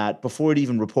some of that before it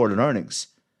even reported earnings.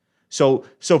 So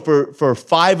for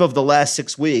 5 of the last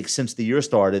 6 weeks since the year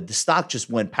started, the stock just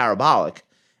went parabolic.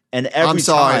 And I'm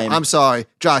sorry.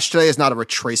 Josh, today is not a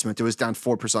retracement. It was down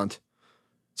 4%.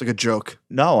 It's like a joke.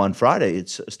 No, on Friday,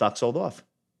 stock sold off.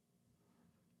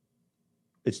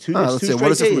 It's two let's see.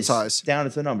 What is it from its highs? Down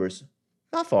into the numbers.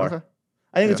 Not far. Okay.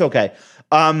 I think it's okay.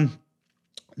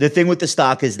 The thing with the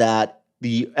stock is that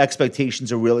the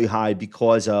expectations are really high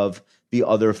because of the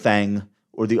other FANG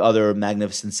or the other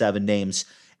Magnificent Seven names.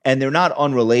 And they're not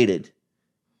unrelated.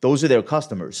 Those are their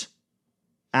customers.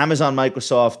 Amazon,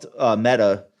 Microsoft,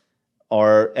 Meta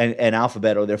and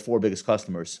Alphabet are their 4 biggest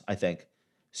customers, I think.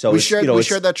 So we shared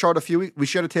that chart we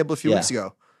shared a table a few weeks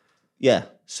ago. Yeah.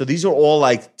 So these are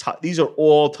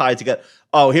all tied together.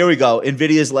 Oh, here we go.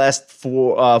 Nvidia's last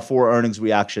 4 earnings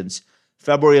reactions.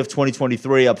 February of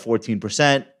 2023 up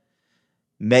 14%.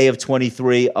 May of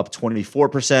 23 up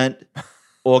 24%.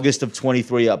 August of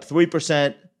 23 up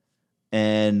 3%.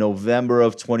 And November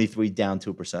of 23 down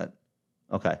 2%.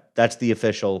 Okay. That's the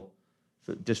official.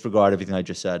 Disregard everything I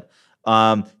just said.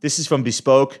 This is from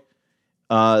Bespoke.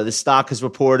 The stock has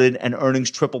reported an earnings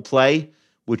triple play,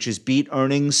 which is beat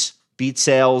earnings, beat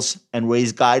sales, and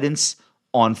raise guidance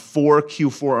on 4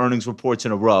 Q4 earnings reports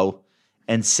in a row,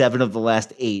 and 7 of the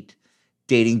last 8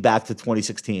 dating back to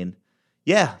 2016.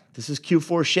 Yeah, this is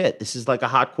Q4 shit. This is like a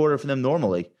hot quarter for them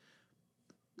normally.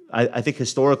 I think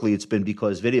historically it's been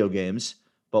because video games,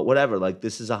 but whatever. Like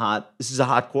this is a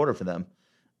hot quarter for them.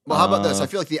 Well, how about this? I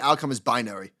feel like the outcome is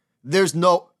binary. There's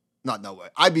no way.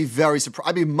 I'd be very surprised.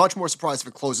 I'd be much more surprised if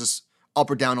it closes up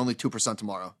or down only 2%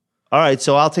 tomorrow. All right,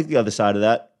 so I'll take the other side of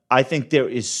that. I think there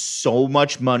is so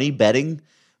much money betting.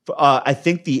 I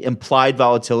think the implied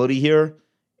volatility here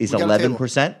is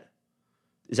 11%.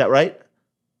 Is that right?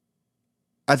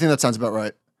 I think that sounds about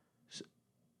right.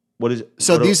 What is it?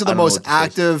 So these are the most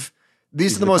active.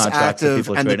 These are the most active,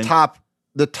 and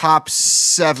the top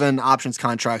 7 options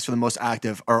contracts for the most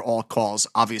active are all calls.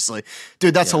 Obviously,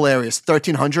 dude, that's hilarious.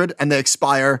 1,300, and they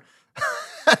expire.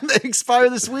 And they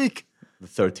expire this week. The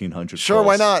 1,300. Sure, calls.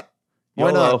 Why not? Why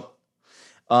YOLO.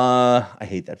 I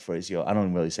hate that phrase, yo. I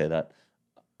don't really say that.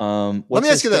 Let me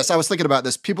ask you this. I was thinking about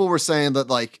this. People were saying that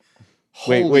like,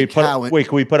 wait,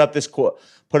 can we put up this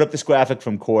graphic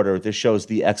from quarter? This shows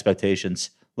the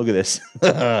expectations. Look at this.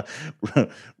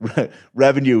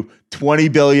 Revenue, 20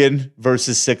 billion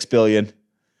versus 6 billion.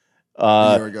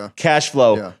 There we go. Cash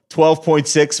flow,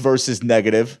 12.6 versus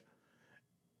negative.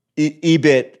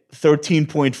 EBIT,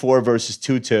 13.4 versus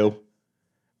 2.2.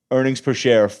 Earnings per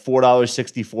share,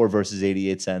 $4.64 versus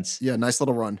 88 cents. Yeah, nice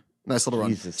little run.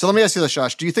 Jesus. So let me ask you this,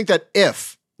 Josh. Do you think that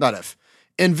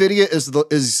Nvidia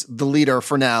is the leader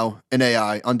for now in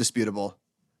AI, undisputable?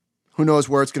 Who knows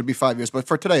where it's going to be 5 years, but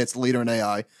for today, it's the leader in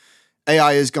AI.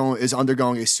 AI is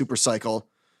undergoing a super cycle.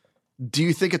 Do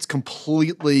you think it's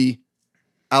completely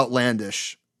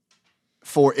outlandish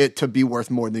for it to be worth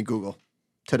more than Google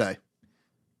today?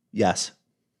 Yes.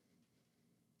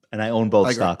 And I own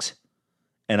both stocks.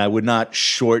 And I would not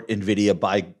short Nvidia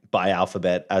by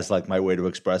Alphabet as like my way to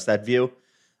express that view.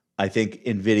 I think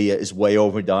Nvidia is way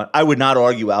overdone. I would not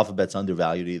argue Alphabet's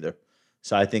undervalued either.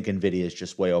 So I think Nvidia is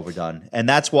just way overdone. And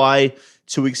that's why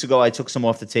 2 weeks ago I took some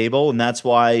off the table. And that's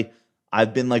why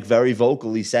I've been like very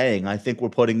vocally saying I think we're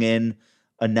putting in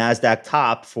a NASDAQ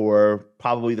top for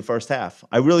probably the first half.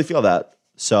 I really feel that.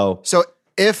 So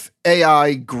if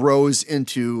AI grows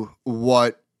into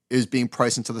what is being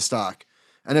priced into the stock,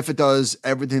 and if it does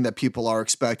everything that people are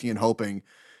expecting and hoping,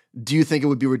 do you think it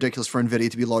would be ridiculous for Nvidia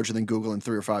to be larger than Google in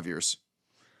 3 or 5 years?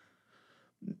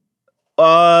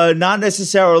 Not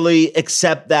necessarily,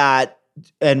 except that,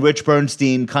 and Rich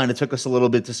Bernstein kind of took us a little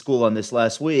bit to school on this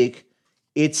last week.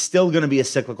 It's still going to be a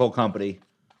cyclical company.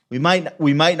 We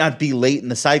might not be late in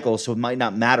the cycle, so it might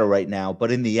not matter right now.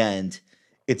 But in the end,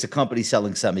 it's a company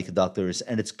selling semiconductors,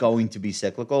 and it's going to be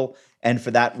cyclical. And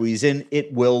for that reason,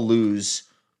 it will lose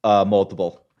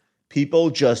multiple. People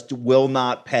just will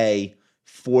not pay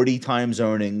 40 times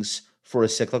earnings for a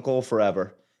cyclical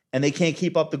forever. And they can't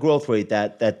keep up the growth rate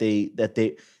that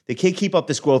they can't keep up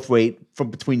this growth rate from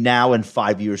between now and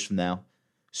 5 years from now.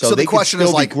 So they could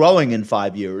still be growing in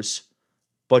 5 years,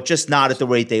 but just not at the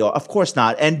rate they are. Of course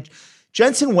not. And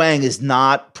Jensen Huang is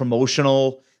not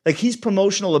promotional. Like, he's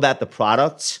promotional about the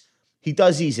products. He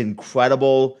does these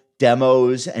incredible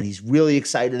demos, and he's really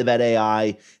excited about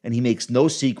AI, and he makes no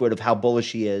secret of how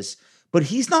bullish he is. But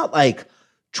he's not like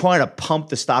trying to pump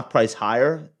the stock price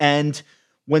higher. And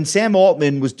when Sam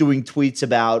Altman was doing tweets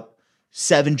about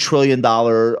 $7 trillion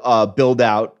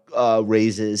build-out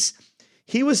raises,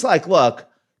 he was like, look,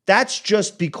 that's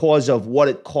just because of what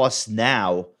it costs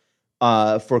now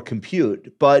for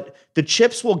compute. But the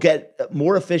chips will get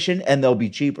more efficient and they'll be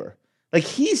cheaper. Like,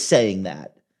 he's saying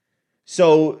that.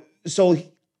 So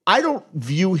I don't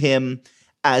view him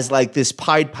as like this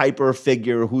Pied Piper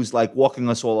figure who's like walking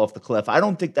us all off the cliff. I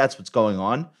don't think that's what's going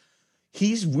on.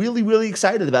 He's really, really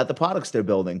excited about the products they're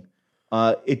building.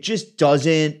 It just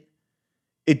doesn't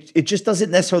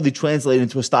necessarily translate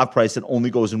into a stock price that only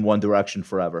goes in one direction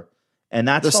forever. And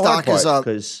that's the stock is up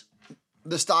because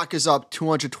the stock is up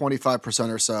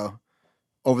 225% or so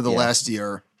over the last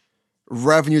year.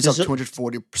 Revenue's up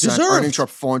 240%.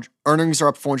 Earnings are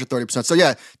up 430%. So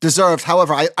yeah, deserved.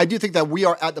 However, I do think that we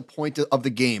are at the point of the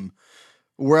game.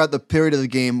 We're at the period of the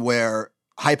game where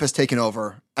hype has taken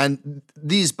over, and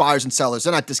these buyers and sellers,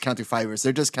 they're not discounting 5 years.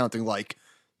 They're discounting like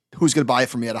who's going to buy it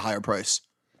from me at a higher price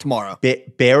tomorrow.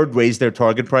 Baird raised their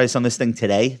target price on this thing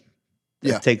today.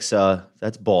 Yeah, it takes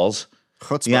that's balls.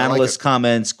 The analyst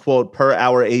comments, quote, per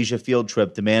our Asia field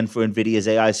trip, demand for NVIDIA's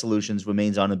AI solutions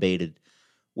remains unabated,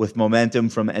 with momentum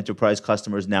from enterprise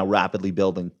customers now rapidly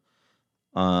building.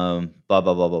 Blah, blah,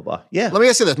 blah, blah, blah. Yeah. Let me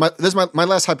ask you this. This is my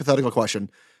last hypothetical question.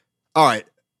 All right.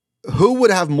 Who would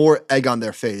have more egg on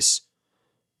their face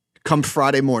come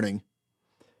Friday morning?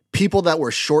 People that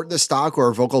were short the stock or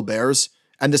are vocal bears,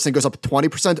 and this thing goes up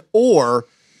 20%, or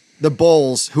the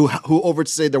bulls who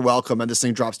overstayed their welcome and this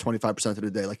thing drops 25% of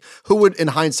the day? Like, who would, in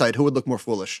hindsight, who would look more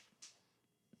foolish?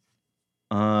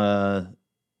 The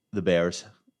bears,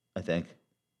 I think.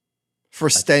 For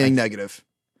staying negative.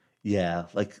 Yeah.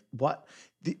 Like, what?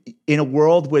 In a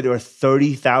world where there are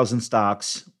 30,000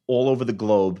 stocks all over the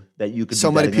globe that you could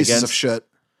so many pieces of shit.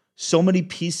 So many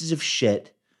pieces of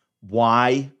shit.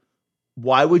 Why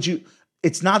would you?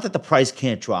 It's not that the price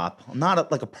can't drop. I'm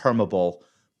not like a perma bull,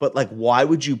 but like, why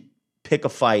would you pick a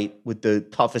fight with the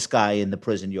toughest guy in the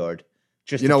prison yard?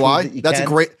 Just, you know why? That's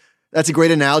a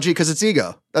great analogy, because it's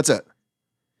ego. That's it.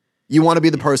 You want to be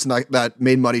the person that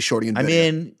made money shorting Nvidia. I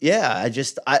mean, yeah,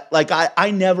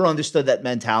 I never understood that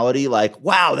mentality. Like,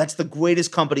 wow, that's the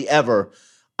greatest company ever.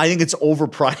 I think it's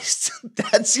overpriced.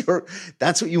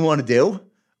 That's what you want to do.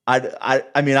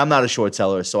 I mean, I'm not a short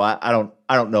seller, so I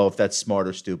don't know if that's smart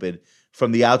or stupid.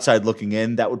 From the outside looking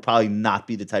in, that would probably not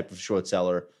be the type of short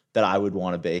seller that I would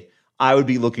want to be. I would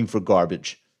be looking for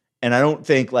garbage. And I don't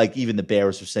think like even the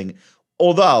bears are saying,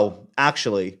 although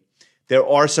actually there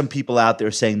are some people out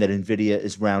there saying that Nvidia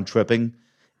is round tripping,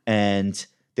 and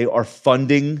they are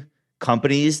funding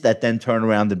companies that then turn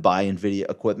around and buy Nvidia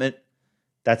equipment.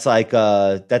 That's like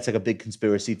a big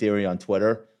conspiracy theory on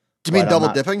Twitter. Do you mean double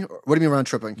dipping? What do you mean round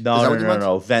tripping?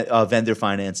 No. Vendor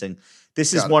financing.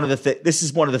 This is one of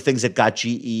the things that got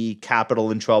GE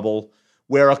Capital in trouble,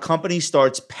 where a company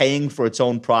starts paying for its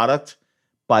own product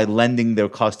by lending their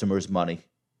customers money.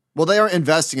 Well, they are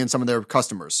investing in some of their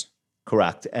customers.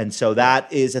 Correct. And so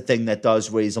that is a thing that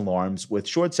does raise alarms with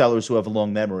short sellers who have a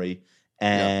long memory.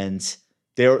 And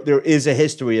there is a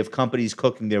history of companies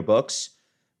cooking their books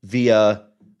via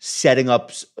setting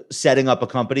up a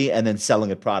company and then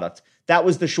selling a product. That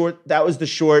was the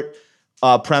short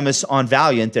premise on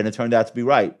Valiant, and it turned out to be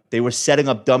right. They were setting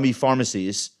up dummy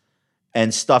pharmacies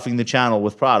and stuffing the channel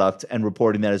with product and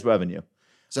reporting that as revenue.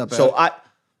 Is that bad? So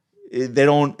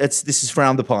this is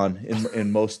frowned upon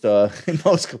in most.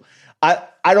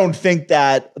 I don't think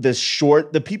that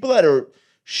the people that are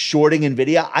shorting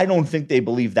Nvidia, I don't think they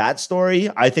believe that story.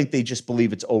 I think they just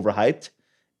believe it's overhyped,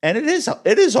 and it is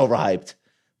overhyped,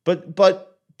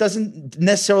 but doesn't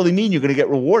necessarily mean you're going to get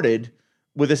rewarded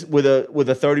with a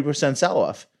 30% sell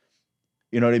off.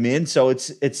 You know what I mean? So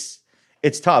it's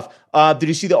tough. Did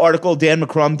you see the article Dan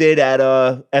McCrum did at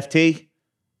FT?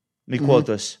 Let me quote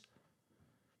this.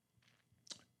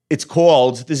 It's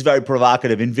called, this is very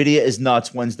provocative, Nvidia is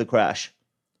nuts, when's the crash?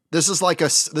 This is like a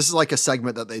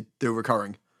segment that they do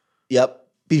recurring. Yep.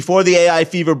 Before the AI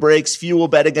fever breaks, few will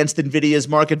bet against Nvidia's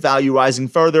market value rising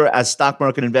further as stock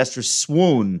market investors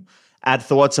swoon at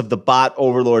thoughts of the bot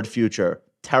overlord future.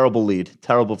 Terrible lead.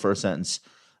 Terrible first sentence.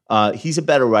 He's a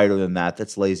better writer than that.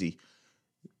 That's lazy.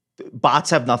 Bots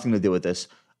have nothing to do with this.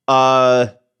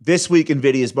 This week,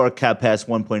 Nvidia's market cap passed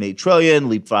 1.8 trillion,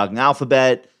 leapfrogging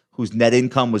Alphabet, whose net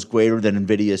income was greater than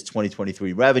Nvidia's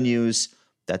 2023 revenues.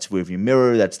 That's rearview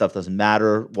mirror. That stuff doesn't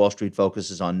matter. Wall Street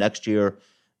focuses on next year.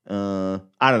 I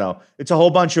don't know. It's a whole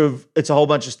bunch of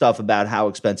stuff about how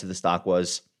expensive the stock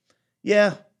was.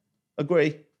 Yeah,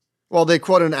 agree. Well, they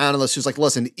quote an analyst who's like,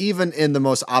 listen, even in the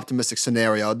most optimistic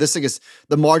scenario, this thing is,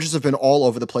 the margins have been all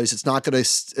over the place. It's not going to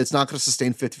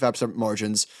sustain 55%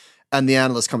 margins. And the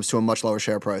analyst comes to a much lower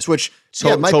share price, which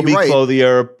might Toby be right.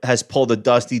 Clothier has pulled a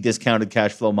dusty discounted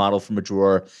cash flow model from a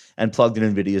drawer and plugged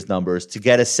in NVIDIA's numbers. To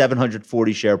get a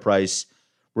 740 share price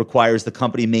requires the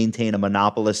company maintain a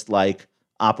monopolist-like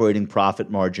operating profit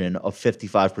margin of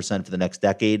 55% for the next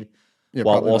decade,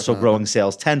 while also growing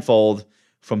sales tenfold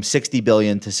from 60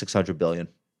 billion to 600 billion.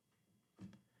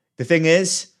 The thing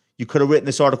is, you could have written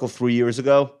this article 3 years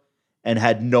ago and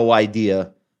had no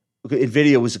idea.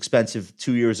 NVIDIA was expensive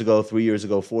 2 years ago, 3 years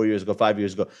ago, 4 years ago, 5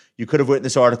 years ago. You could have written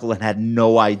this article and had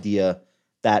no idea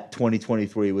that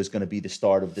 2023 was going to be the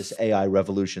start of this AI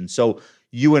revolution. So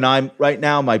you and I right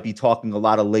now might be talking a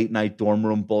lot of late night dorm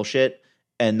room bullshit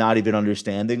and not even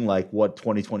understanding like what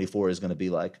 2024 is going to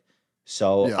be like.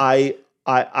 So yeah.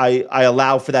 I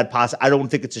allow for that I don't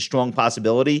think it's a strong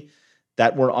possibility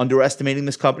that we're underestimating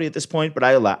this company at this point, but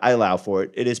I allow for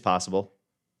it. It is possible.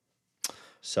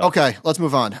 So okay, let's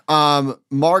move on.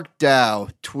 Mark Dow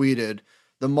tweeted,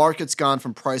 the market's gone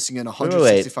from pricing in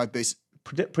 165 basis.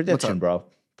 Prediction, bro.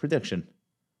 Prediction.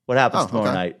 What happens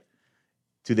tomorrow night?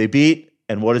 Do they beat?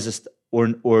 And what is this?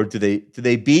 Or do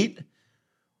they beat?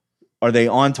 Are they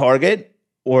on target?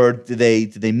 Or do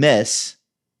they miss?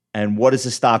 And what does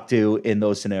the stock do in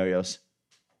those scenarios?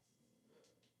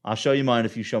 I'll show you mine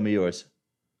if you show me yours.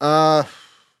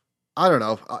 I don't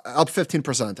know. Up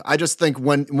 15%. I just think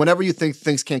whenever you think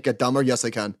things can't get dumber, yes,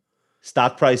 they can.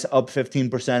 Stock price up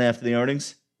 15% after the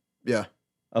earnings? Yeah.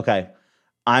 Okay.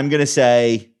 I'm going to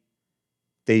say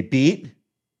they beat.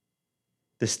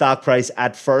 The stock price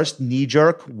at first,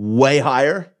 knee-jerk, way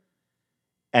higher.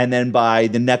 And then by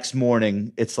the next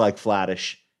morning, it's like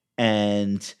flattish.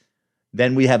 And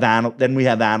then we have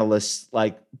analysts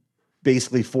like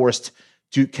basically forced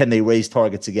to, can they raise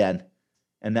targets again?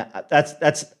 And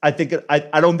that's I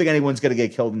don't think anyone's going to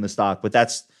get killed in the stock, but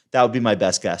that would be my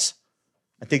best guess.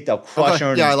 I think they'll crush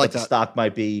earnings, yeah, I like but that.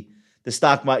 the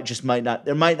stock might not,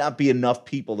 there might not be enough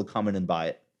people to come in and buy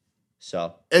it.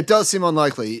 So it does seem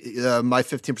unlikely, my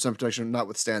 15% prediction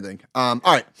notwithstanding. All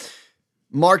right.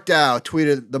 Mark Dow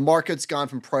tweeted, the market's gone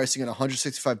from pricing at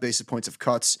 165 basis points of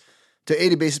cuts to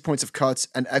 80 basis points of cuts,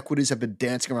 and equities have been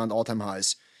dancing around all-time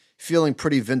highs, feeling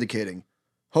pretty vindicating.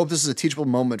 Hope this is a teachable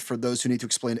moment for those who need to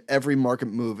explain every market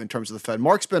move in terms of the Fed.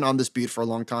 Mark's been on this beat for a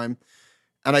long time,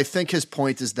 and I think his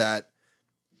point is that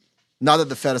not that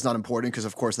the Fed is not important, because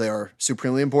of course they are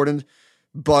supremely important,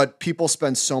 but people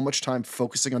spend so much time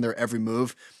focusing on their every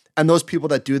move, and those people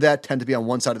that do that tend to be on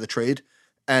one side of the trade,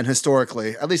 and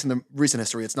historically, at least in the recent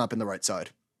history, it's not been the right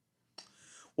side.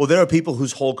 Well, there are people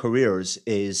whose whole careers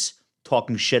is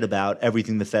talking shit about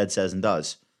everything the Fed says and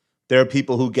does. There are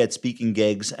people who get speaking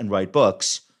gigs and write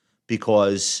books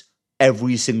because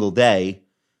every single day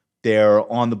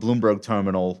they're on the Bloomberg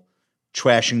terminal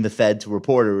trashing the Fed to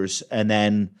reporters. And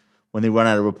then when they run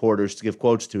out of reporters to give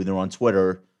quotes to, they're on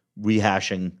Twitter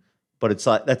rehashing. But it's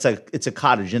a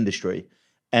cottage industry.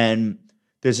 And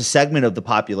there's a segment of the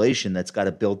population that's got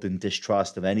a built-in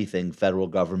distrust of anything federal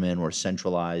government or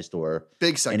centralized or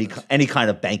big segment. any kind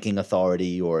of banking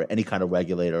authority or any kind of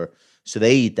regulator. So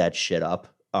they eat that shit up.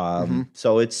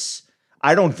 So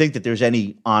I don't think that there's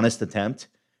any honest attempt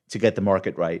to get the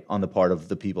market right on the part of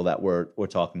the people that we're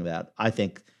talking about. I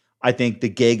think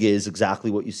the gig is exactly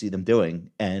what you see them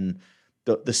doing. And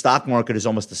the stock market is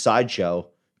almost a sideshow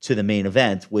to the main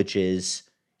event, which is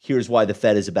here's why the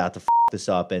Fed is about to f this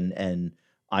up and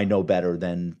I know better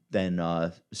than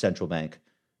central bank.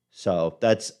 So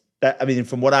that's that. I mean,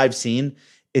 from what I've seen,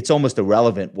 it's almost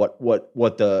irrelevant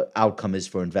what the outcome is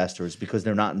for investors because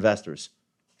they're not investors.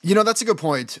 You know, that's a good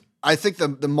point. I think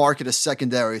the market is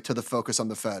secondary to the focus on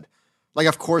the Fed. Like,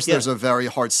 of course, there's a very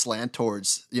hard slant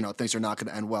towards, things are not going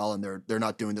to end well and they're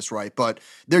not doing this right. But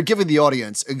they're giving the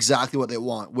audience exactly what they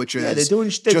want, which is they're doing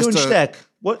shtick.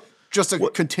 What? Just a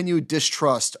continued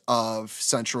distrust of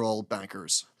central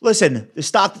bankers. Listen, the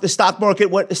stock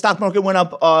market went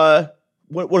up.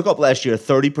 What go up last year?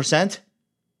 30%.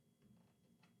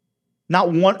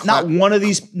 Not one of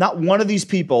these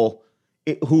people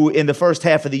who in the first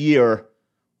half of the year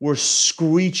were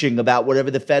screeching about whatever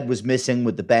the Fed was missing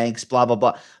with the banks, blah, blah,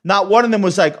 blah. Not one of them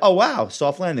was like, oh, wow,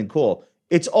 soft landing, cool.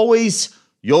 It's always,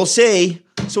 you'll see.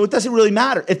 So it doesn't really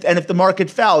matter. If the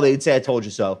market fell, they'd say, I told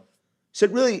you so. So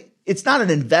it's not an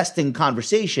investing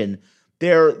conversation.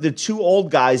 They're the two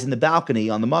old guys in the balcony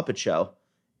on the Muppet Show.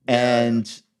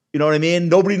 And you know what I mean?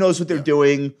 Nobody knows what they're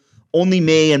doing. Only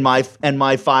me and my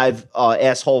 5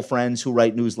 asshole friends who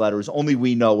write newsletters. Only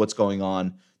we know what's going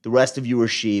on. The rest of you are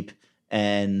sheep.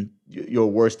 And your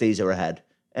worst days are ahead.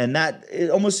 And that it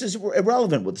almost is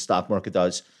irrelevant what the stock market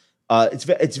does.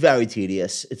 It's very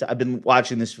tedious. I've been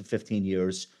watching this for 15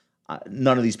 years.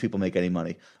 None of these people make any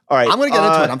money. All right, I'm going to get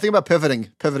into it. I'm thinking about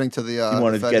pivoting to the you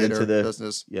want to get into the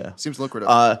business. Yeah, seems lucrative.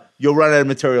 You'll run out of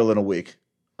material in a week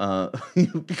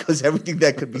because everything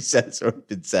that could be said has already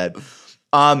been said.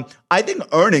 I think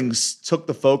earnings took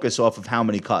the focus off of how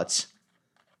many cuts.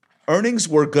 Earnings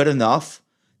were good enough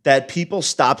that people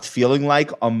stopped feeling like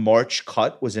a March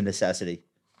cut was a necessity.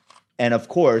 And of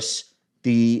course,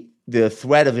 the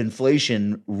threat of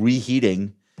inflation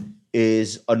reheating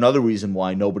is another reason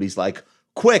why nobody's like,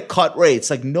 quick, cut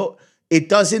rates. Like, no, it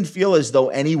doesn't feel as though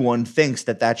anyone thinks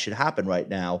that should happen right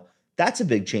now. That's a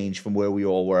big change from where we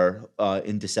all were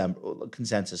in December.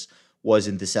 Consensus was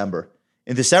in December.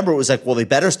 In December, it was like, well, they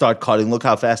better start cutting. Look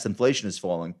how fast inflation is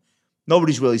falling.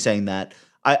 Nobody's really saying that.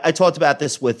 I talked about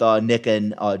this with Nick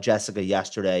and Jessica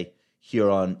yesterday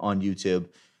here on YouTube.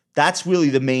 That's really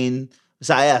the main.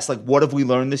 So I asked, like, what have we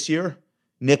learned this year?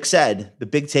 Nick said the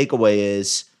big takeaway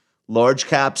is large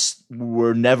caps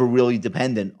were never really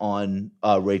dependent on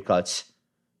rate cuts.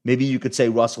 Maybe you could say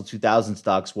Russell 2000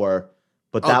 stocks were,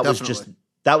 but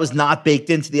that was not baked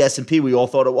into the S&P. We all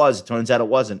thought it was. It turns out it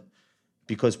wasn't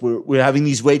because we're having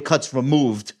these rate cuts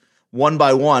removed one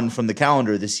by one from the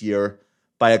calendar this year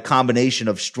by a combination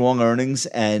of strong earnings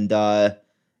and a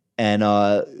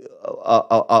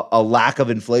lack of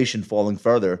inflation falling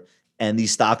further, and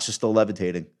these stocks are still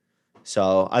levitating.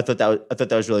 So I thought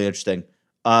that was really interesting.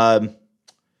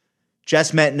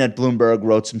 Jess Menton at Bloomberg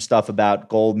wrote some stuff about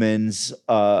Goldman's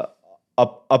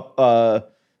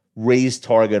raised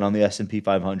target on the S&P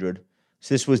 500.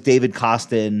 So this was David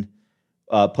Kostin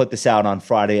put this out on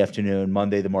Friday afternoon.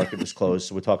 Monday the market was closed,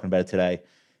 so we're talking about it today.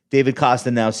 David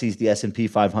Kostin now sees the S&P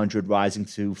 500 rising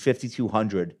to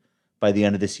 5,200 by the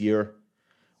end of this year,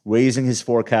 raising his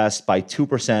forecast by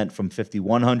 2% from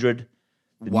 5,100.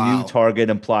 The new target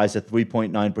implies a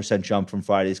 3.9% jump from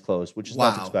Friday's close, which is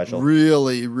nothing special.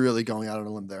 Really, really going out on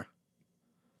a limb there.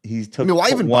 He took why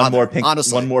even one bother?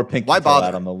 Honestly, one more pink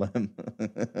out on the limb.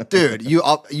 Dude, you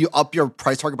up your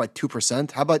price target by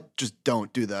 2%? How about just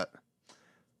don't do that?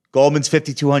 Goldman's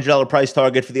 $5,200 price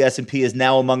target for the S&P is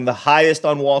now among the highest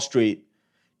on Wall Street,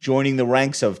 joining the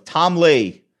ranks of Tom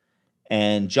Lee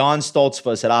and John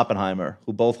Stoltzfus at Oppenheimer,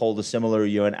 who both hold a similar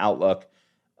year-end outlook.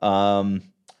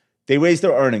 They raised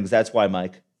their earnings. That's why,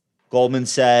 Mike. Goldman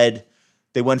said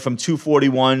they went from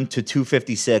 241 to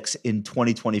 256 in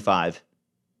 2025.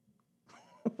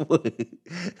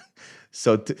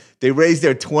 So they raised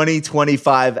their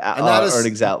 2025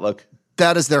 earnings outlook.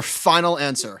 That is their final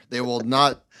answer. They will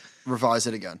not revise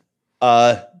it again.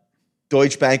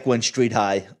 Deutsche Bank went street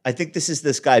high. I think this is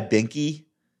this guy Binky.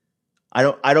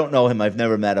 I don't know him. I've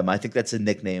never met him. I think that's a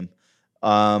nickname.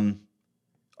 Not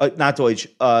Deutsche.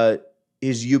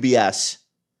 Is UBS.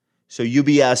 So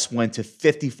UBS went to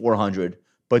 5,400,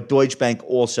 but Deutsche Bank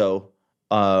also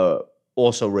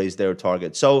raised their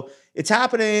target. So it's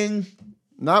happening.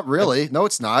 Not really. No,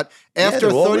 it's not. After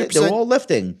 30%, they're all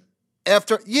lifting.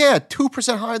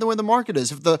 2% higher than where the market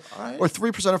is. Or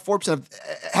 3% or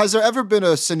 4%. Has there ever been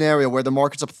a scenario where the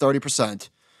market's up 30%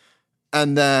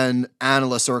 and then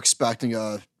analysts are expecting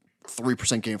a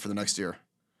 3% gain for the next year?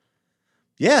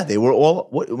 Yeah, they were all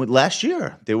last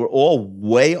year. They were all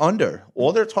way under.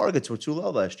 All their targets were too low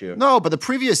last year. No, but the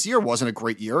previous year wasn't a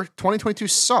great year. 2022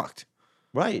 sucked.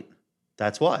 Right.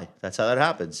 That's why. That's how that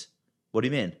happens. What do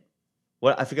you mean?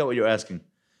 What? I forget what you're asking.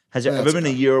 Has there ever been a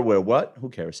year where what? Who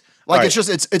cares? Like, it's just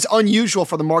it's unusual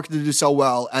for the market to do so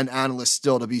well and analysts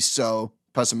still to be so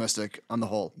pessimistic on the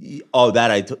whole. Oh, that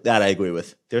I agree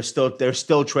with. They're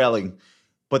still trailing,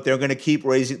 but they're going to keep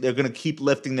raising. They're going to keep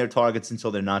lifting their targets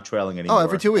until they're not trailing anymore. Oh,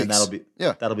 every 2 weeks. And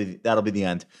that'll be the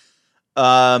end.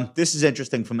 This is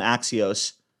interesting from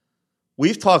Axios.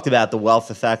 We've talked about the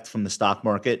wealth effect from the stock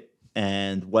market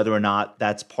and whether or not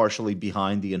that's partially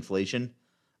behind the inflation.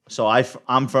 So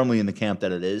I'm firmly in the camp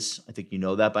that it is. I think you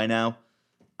know that by now.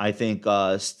 I think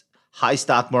high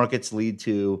stock markets lead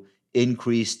to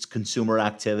increased consumer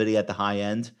activity at the high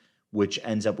end, which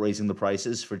ends up raising the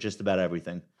prices for just about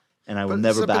everything. And I will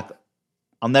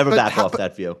I'll never back off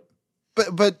that view.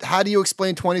 But how do you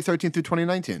explain 2013 through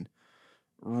 2019?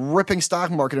 Ripping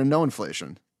stock market and no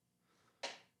inflation.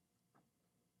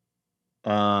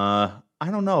 I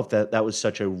don't know if that was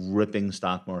such a ripping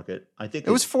stock market. I think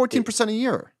it was 14% a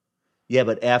year. Yeah,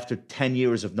 but after 10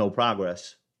 years of no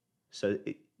progress. So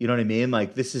you know what I mean?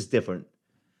 Like, this is different.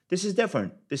 This is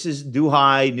different. This is new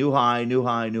high, new high, new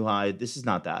high, new high. This is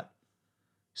not that.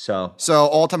 So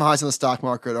all-time highs in the stock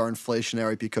market are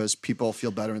inflationary because people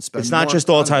feel better and spend more. It's not just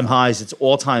all-time highs, it's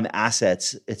all-time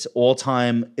assets. It's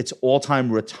all-time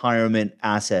retirement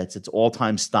assets. It's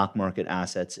all-time stock market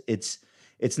assets. It's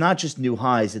not just new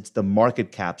highs, it's the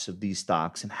market caps of these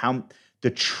stocks and how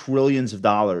the trillions of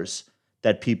dollars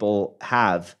that people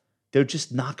have. They're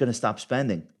just not going to stop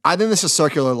spending. I think this is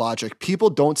circular logic. People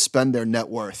don't spend their net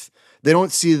worth. They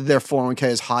don't see that their 401k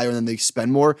is higher and then they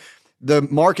spend more. The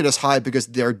market is high because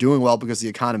they're doing well because the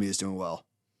economy is doing well.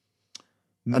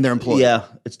 And they're employed. Yeah,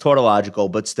 it's tautological,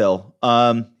 but still.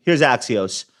 Here's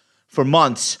Axios. For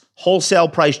months, wholesale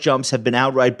price jumps have been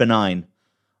outright benign,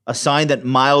 a sign that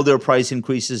milder price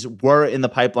increases were in the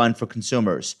pipeline for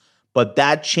consumers. But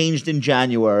that changed in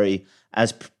January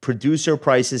as producer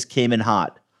prices came in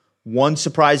hot. One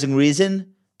surprising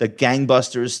reason, the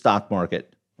gangbusters stock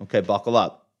market. Okay, buckle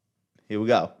up. Here we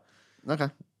go. Okay.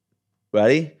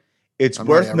 Ready? It's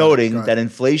worth noting that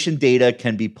inflation data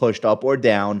can be pushed up or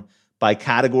down by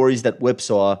categories that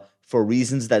whipsaw for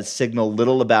reasons that signal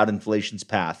little about inflation's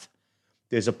path.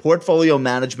 There's a portfolio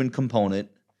management component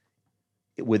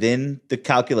within the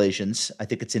calculations. I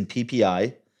think it's in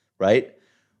PPI, right?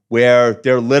 Where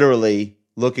they're literally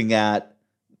looking at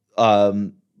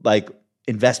like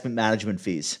investment management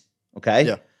fees, okay?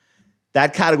 Yeah.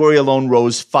 That category alone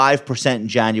rose 5% in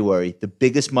January, the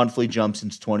biggest monthly jump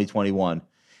since 2021.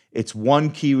 It's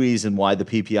one key reason why the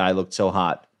PPI looked so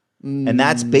hot. And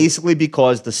that's basically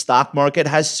because the stock market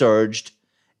has surged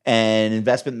and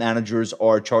investment managers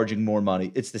are charging more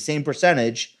money. It's the same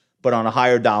percentage, but on a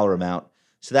higher dollar amount.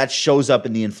 So that shows up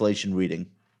in the inflation reading.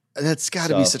 That's got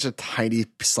to be such a tiny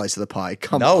slice of the pie.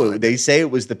 Come on. No, they say it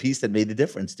was the piece that made the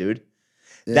difference, dude.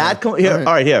 Yeah.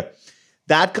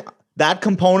 That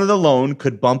component alone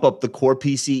could bump up the core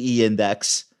PCE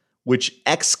index, which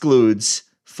excludes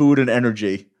food and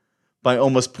energy, by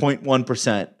almost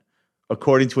 0.1%,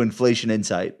 according to Inflation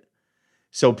Insight.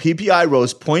 So PPI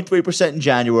rose 0.3% in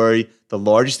January, the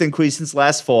largest increase since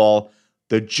last fall.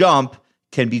 The jump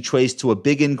can be traced to a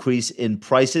big increase in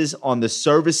prices on the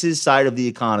services side of the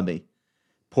economy,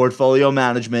 portfolio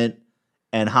management,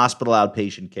 and hospital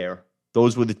outpatient care.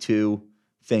 Those were the two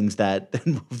things that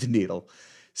moved the needle.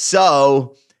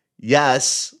 So,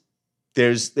 yes,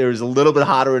 there's a little bit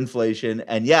hotter inflation,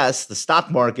 and yes, the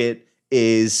stock market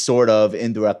is sort of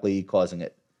indirectly causing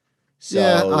it. So,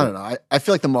 yeah, I don't know. I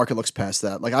feel like the market looks past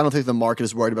that. Like, I don't think the market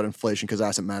is worried about inflation because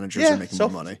asset managers are making more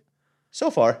money.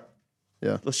 So far.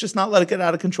 Yeah. Let's just not let it get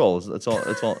out of control. That's all.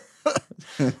 That's all.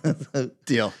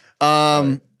 Deal.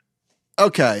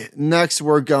 Okay. Next,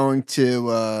 we're going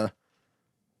to.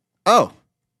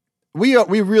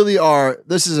 We really are.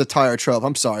 This is a tire trope.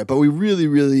 I'm sorry, but we really,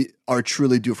 really are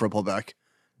truly due for a pullback.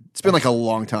 It's been like a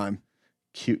long time.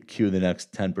 Cue the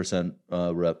next 10%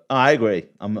 rep. Oh, I agree.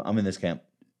 I'm in this camp.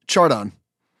 Chart on.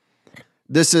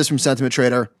 This is from Sentiment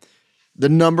Trader. The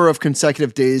number of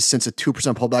consecutive days since a 2%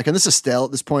 pullback, and this is stale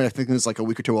at this point. I think it's like a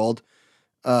week or two old.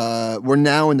 We're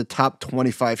now in the top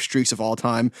 25 streaks of all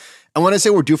time. And when I say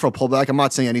we're due for a pullback, I'm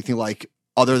not saying anything like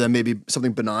other than maybe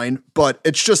something benign, but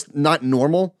it's just not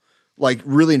normal. Like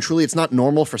really and truly, it's not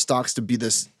normal for stocks to be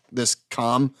this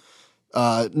calm.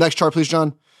 Next chart, please,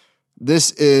 John.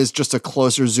 This is just a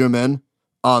closer zoom in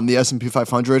on the S&P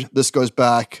 500. This goes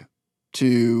back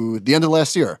to the end of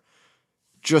last year.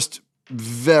 Just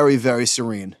very, very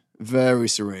serene. Very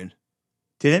serene.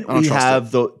 Didn't we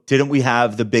have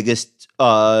the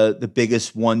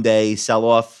biggest one-day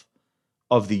sell-off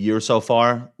of the year so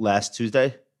far last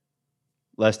Tuesday?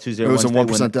 Last Tuesday, it was a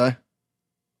 1% day.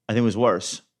 I think it was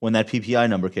worse when that PPI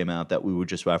number came out that we were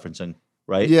just referencing,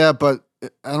 right? Yeah, but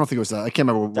I don't think it was that. I can't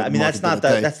remember. I mean, that's not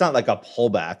that. That's not like a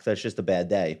pullback. That's just a bad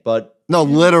day. But no,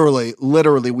 literally,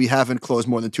 we haven't closed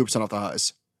more than 2% off the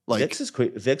highs. Like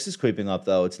VIX is creeping up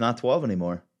though. It's not 12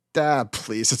 anymore.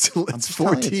 Please, it's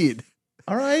 14.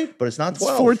 All right, but it's not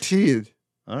 12. It's 14.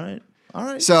 All right. All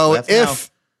right. So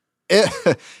Laugh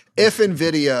now. if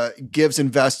Nvidia gives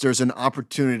investors an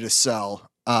opportunity to sell,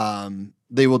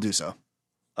 they will do so.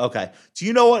 Okay. Do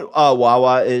you know what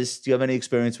Wawa is? Do you have any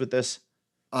experience with this?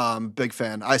 Big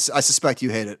fan. I suspect you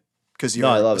hate it because you're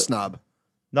No, I love a it. snob.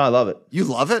 No, I love it. You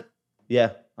love it?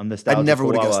 Yeah, I'm I nostalgic. never for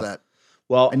would have guessed Wawa. that.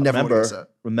 Well, I never would have guessed that.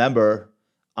 remember,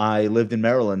 I lived in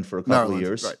Maryland for a couple of Maryland,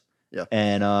 years. right. Yeah.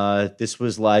 And this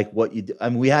was like what you do. I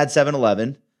mean, we had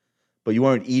 7-Eleven, but you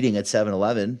weren't eating at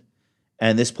 7-Eleven.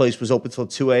 And this place was open till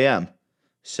 2 a.m.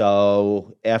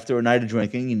 So after a night of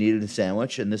drinking, you needed a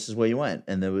sandwich, and this is where you went.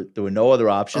 And there were no other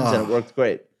options, and it worked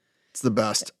great. It's the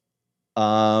best.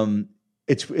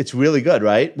 It's really good,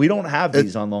 right? We don't have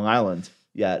these on Long Island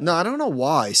yet. No, I don't know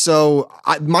why. So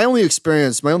my only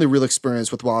real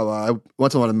experience with Wawa, I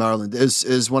went to one in Maryland,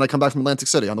 is when I come back from Atlantic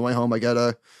City. On the way home, I get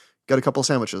a couple of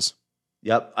sandwiches.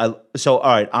 Yep. So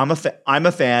all right, I'm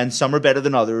a fan. Some are better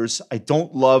than others. I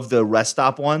don't love the rest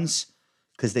stop ones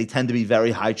because they tend to be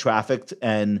very high trafficked,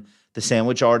 and the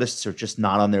sandwich artists are just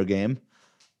not on their game.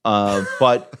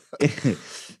 But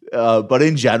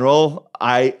in general,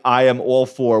 I am all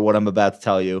for what I'm about to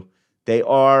tell you. They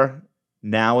are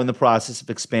now in the process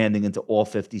of expanding into all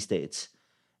 50 states.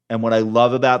 And what I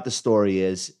love about the story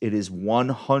is it is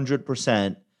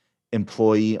 100%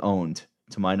 employee owned,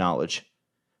 to my knowledge.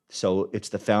 So it's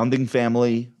the founding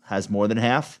family has more than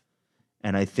half,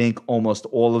 and I think almost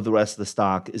all of the rest of the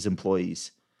stock is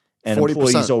employees. And 40%.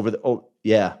 employees over the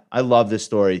yeah, I love this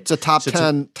story. It's a top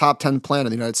 10 plan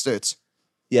in the United States.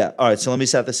 Yeah. All right. So let me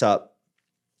set this up.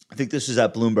 I think this was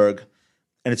at Bloomberg,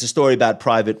 and it's a story about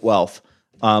private wealth.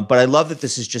 But I love that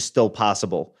this is just still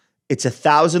possible. It's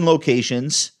 1,000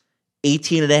 locations,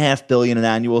 $18.5 billion in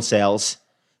annual sales.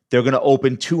 They're going to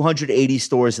open 280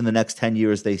 stores in the next 10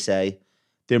 years, they say.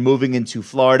 They're moving into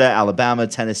Florida, Alabama,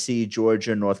 Tennessee,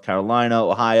 Georgia, North Carolina,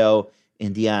 Ohio,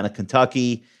 Indiana,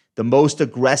 Kentucky. The most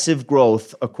aggressive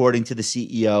growth, according to the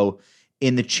CEO,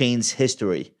 in the chain's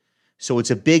history. So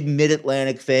it's a big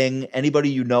mid-Atlantic thing. Anybody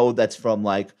you know that's from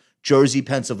like Jersey,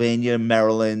 Pennsylvania,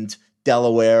 Maryland,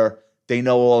 Delaware, they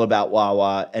know all about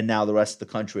Wawa, and now the rest of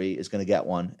the country is going to get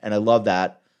one. And I love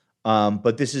that.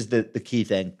 But this is the key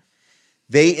thing.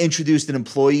 They introduced an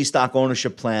employee stock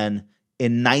ownership plan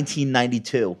in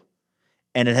 1992,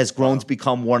 and it has grown to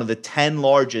become one of the 10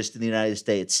 largest in the United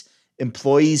States.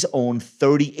 Employees own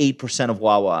 38% of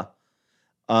Wawa.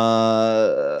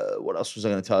 What else was I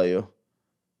going to tell you?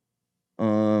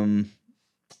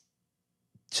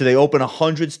 So they open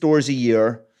 100 stores a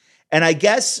year. And I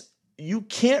guess you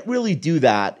can't really do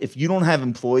that if you don't have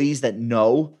employees that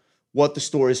know what the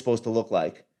store is supposed to look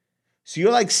like. So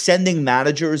you're like sending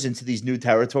managers into these new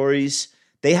territories.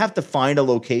 They have to find a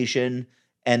location,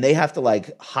 and they have to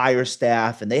like hire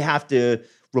staff, and they have to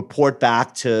report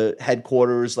back to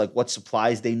headquarters like what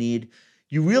supplies they need.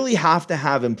 You really have to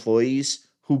have employees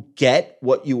who get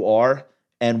what you are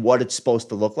and what it's supposed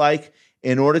to look like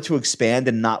in order to expand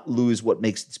and not lose what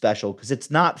makes it special, because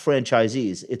it's not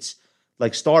franchisees. It's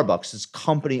like Starbucks. It's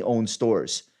company-owned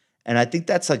stores. And I think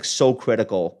that's like so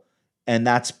critical, and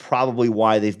that's probably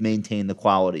why they've maintained the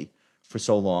quality for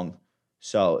so long.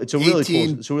 So it's a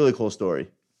really cool story.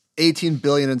 18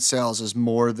 billion in sales is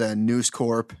more than News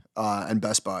Corp and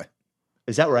Best Buy.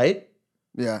 Is that right?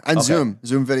 Yeah, and Okay.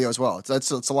 Zoom Video as well. It's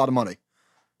a lot of money.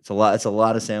 It's a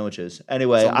lot of sandwiches.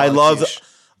 Anyway, It's a lot I of love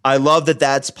quiche. that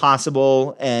that's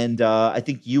possible, and I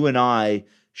think you and I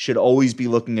should always be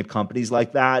looking at companies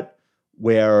like that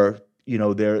where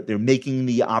they're making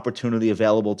the opportunity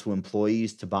available to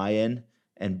employees to buy in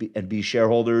and be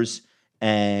shareholders,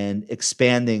 and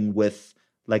expanding with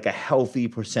like a healthy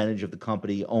percentage of the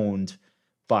company owned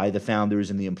by the founders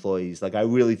and the employees. Like I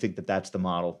really think that that's the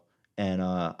model, and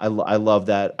I love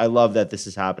that. I love that this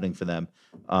is happening for them.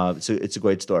 So it's a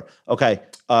great store. Okay,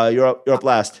 you're up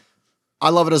last. I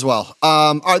love it as well.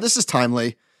 All right, this is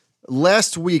timely.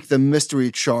 Last week, the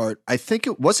mystery chart, I think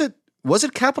was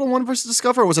it Capital One versus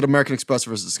Discover, or was it American Express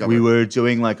versus Discover? We were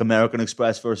doing like American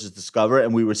Express versus Discover,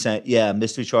 and we were saying, yeah,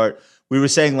 mystery chart. We were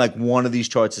saying like one of these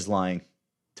charts is lying.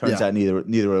 Turns out neither of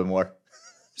them were.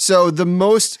 So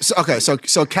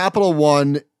so Capital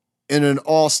One in an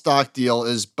all stock deal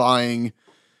is buying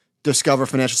Discover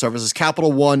Financial Services.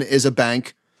 Capital One is a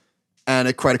bank and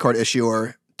a credit card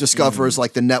issuer. Discover is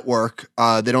like the network.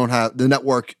 They don't have the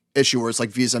network issuers like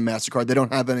Visa and MasterCard. They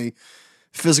don't have any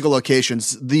physical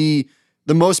locations. The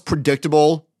most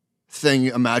predictable thing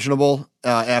imaginable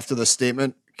after the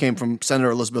statement came from Senator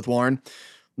Elizabeth Warren.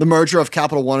 The merger of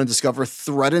Capital One and Discover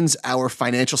threatens our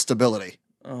financial stability.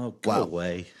 Oh, go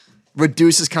away.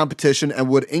 reduces competition and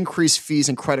would increase fees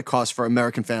and credit costs for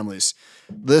American families.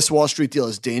 This Wall Street deal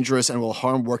is dangerous and will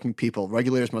harm working people.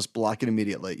 Regulators must block it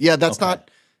immediately. Yeah, that's not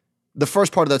the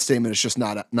first part of that statement is just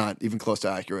not even close to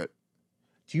accurate.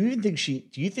 Do you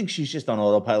think she's just on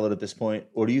autopilot at this point,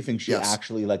 or do you think she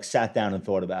actually like sat down and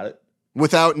thought about it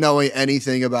without knowing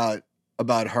anything about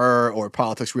her or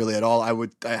politics really at all?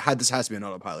 This has to be an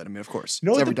autopilot. I mean, of course,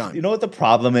 every time. You know what the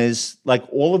problem is? Like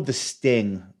all of the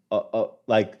sting,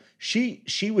 like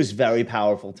she was very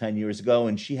powerful 10 years ago,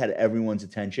 and she had everyone's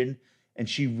attention, and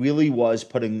she really was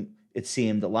putting, it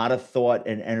seemed, a lot of thought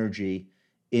and energy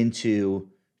into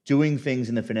doing things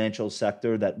in the financial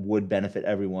sector that would benefit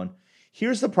everyone.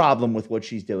 Here's the problem with what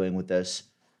she's doing with this.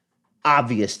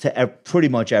 Obvious to pretty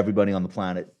much everybody on the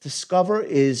planet. Discover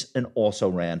is an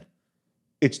also-ran.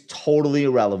 It's totally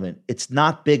irrelevant. It's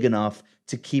not big enough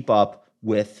to keep up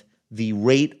with the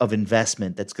rate of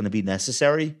investment that's going to be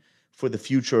necessary for the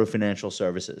future of financial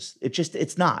services.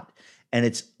 It's not. And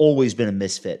it's always been a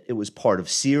misfit. It was part of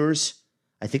Sears.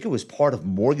 I think it was part of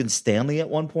Morgan Stanley at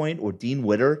one point, or Dean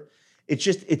Witter.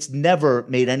 It's never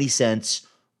made any sense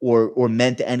or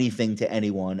meant anything to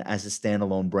anyone as a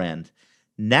standalone brand.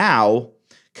 Now,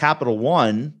 Capital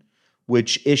One,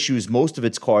 which issues most of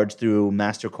its cards through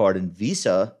MasterCard and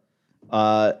Visa,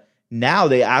 now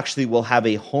they actually will have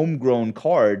a homegrown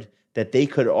card that they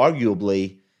could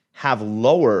arguably have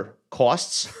lower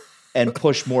costs and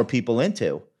push more people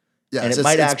into. Yeah, and it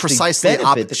might actually precisely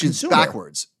benefit the she's consumer.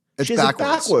 Backwards. She's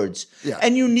backwards. Yeah.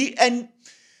 And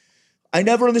I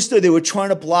never understood. They were trying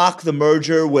to block the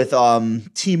merger with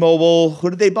T-Mobile. Who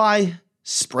did they buy?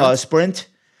 Sprint.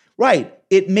 Right.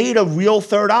 It made a real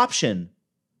third option.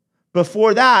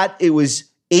 Before that, it was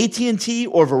AT&T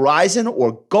or Verizon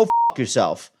or go f***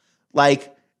 yourself.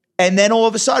 And then all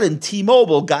of a sudden,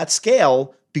 T-Mobile got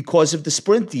scale because of the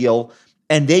Sprint deal,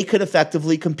 and they could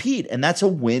effectively compete. And that's a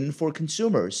win for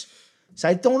consumers. So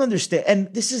I don't understand.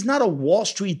 And this is not a Wall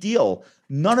Street deal.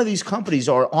 None of these companies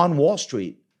are on Wall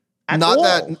Street.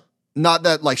 Not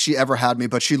that like she ever had me,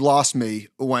 but she lost me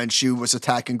when she was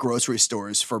attacking grocery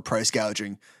stores for price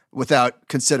gouging without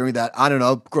considering that, I don't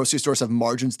know, grocery stores have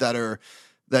margins that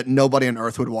nobody on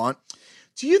earth would want.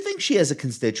 Do you think she has a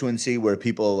constituency where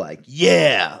people are like,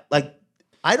 yeah, like,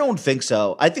 I don't think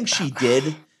so. I think she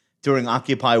did during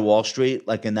Occupy Wall Street,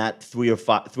 like in that 3 to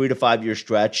 5 year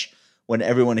stretch when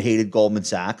everyone hated Goldman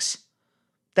Sachs.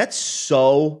 That's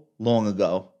so long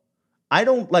ago. I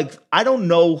don't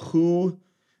know who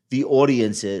the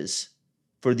audience is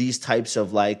for these types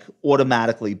of like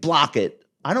automatically block it.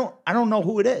 I don't know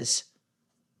who it is.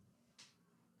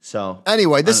 So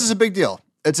anyway, this is a big deal.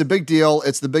 It's a big deal.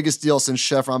 It's the biggest deal since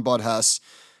Chevron bought Hess,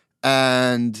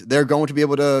 and they're going to be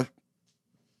able to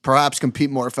perhaps compete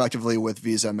more effectively with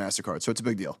Visa and MasterCard. So it's a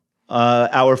big deal.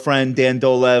 Our friend Dan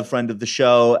Dolev, friend of the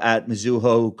show at Mizuho,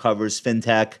 who covers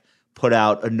fintech, put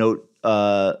out a note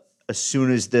as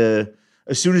soon as the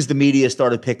media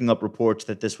started picking up reports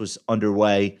that this was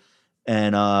underway,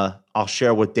 and I'll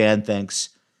share what Dan thinks.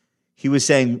 He was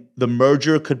saying the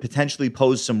merger could potentially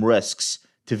pose some risks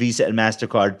to Visa and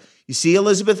MasterCard. You see,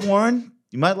 Elizabeth Warren?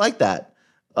 You might like that.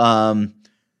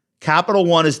 Capital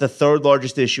One is the third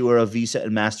largest issuer of Visa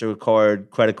and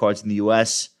MasterCard credit cards in the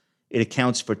U.S. It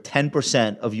accounts for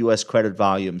 10% of U.S. credit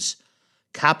volumes.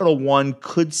 Capital One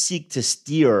could seek to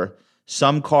steer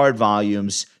some card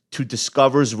volumes to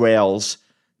Discover's rails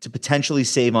to potentially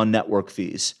save on network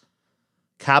fees.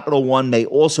 Capital One may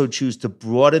also choose to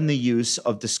broaden the use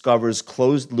of Discover's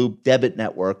closed-loop debit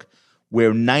network,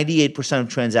 where 98% of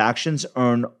transactions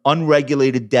earn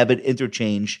unregulated debit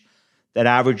interchange that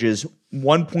averages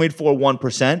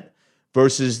 1.41%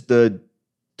 versus the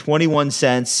 21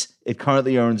 cents it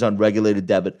currently earns on regulated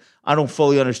debit. I don't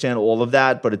fully understand all of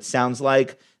that, but it sounds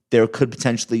like there could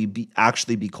potentially be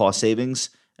cost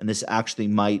savings, and this actually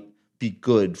might be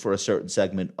good for a certain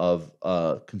segment of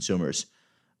consumers.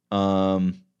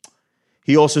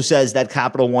 He also says that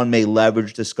Capital One may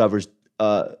leverage Discover's.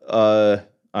 All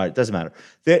right, doesn't matter.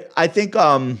 I think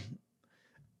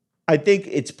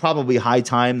it's probably high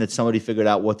time that somebody figured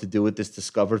out what to do with this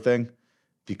Discover thing,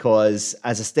 because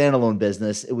as a standalone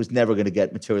business, it was never going to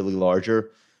get materially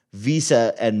larger.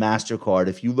 Visa and MasterCard,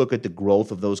 if you look at the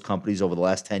growth of those companies over the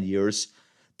last 10 years,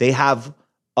 they have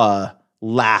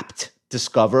lapped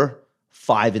Discover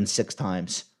 5 and 6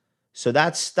 times. So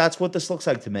that's what this looks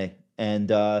like to me. And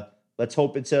let's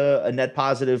hope it's a net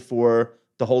positive for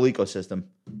the whole ecosystem.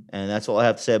 And that's all I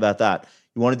have to say about that.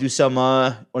 You want to do some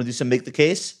make the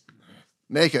case?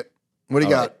 Make it. What do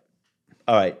you got? Right.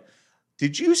 All right.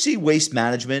 Did you see Waste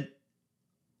Management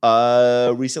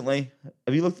recently?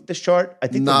 Have you looked at this chart? I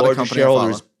think Not the largest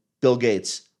shareholder is Bill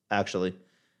Gates, actually.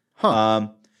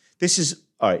 This is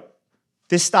all right.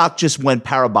 This stock just went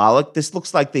parabolic. This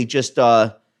looks like they just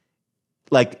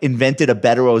like invented a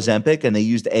better Ozempic and they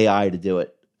used AI to do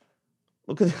it.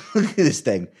 Look at this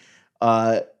thing.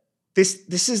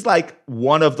 This is like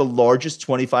one of the largest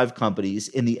 25 companies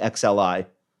in the XLI,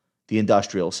 the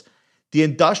industrials. The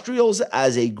industrials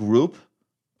as a group,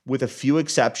 with a few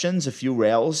exceptions, a few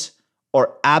rails,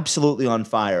 are absolutely on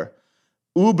fire.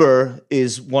 Uber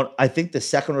is one, I think, the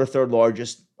second or third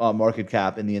largest market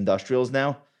cap in the industrials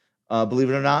now, believe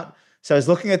it or not. So I was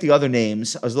looking at the other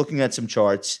names. I was looking at some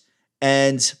charts,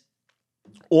 and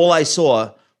all I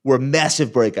saw were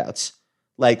massive breakouts.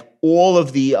 Like all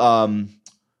of the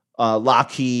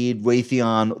Lockheed,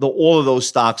 Raytheon, all of those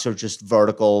stocks are just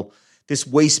vertical. This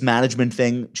waste management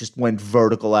thing just went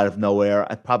vertical out of nowhere.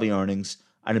 Probably earnings.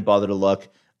 I didn't bother to look.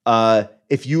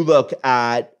 If you look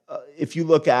at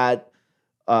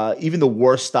even the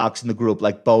worst stocks in the group,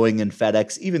 like Boeing and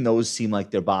FedEx, even those seem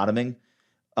like they're bottoming.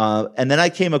 And then I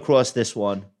came across this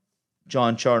one,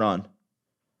 John, chart on.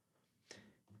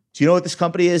 Do you know what this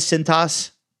company is,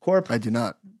 Cintas Corp? I do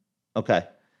not. Okay.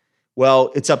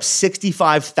 Well, it's up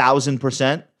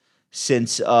 65,000%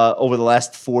 since over the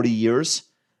last 40 years,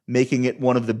 making it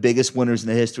one of the biggest winners in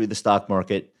the history of the stock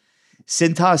market.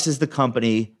 Cintas is the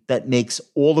company that makes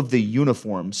all of the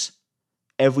uniforms.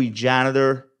 Every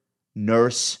janitor,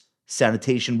 nurse,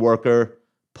 sanitation worker,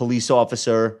 police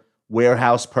officer,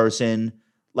 warehouse person,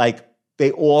 like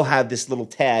they all have this little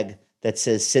tag that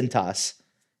says Cintas.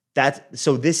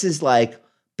 So this is like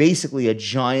basically a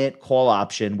giant call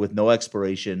option with no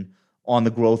expiration on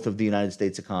the growth of the United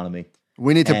States economy.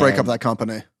 We need to break up that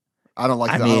company. I don't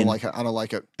like that. mean, I don't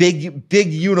like it.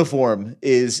 Big uniform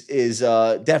is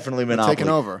definitely monopoly. Taking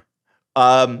over.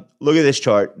 Look at this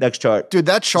chart. Next chart. Dude,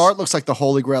 that chart looks like the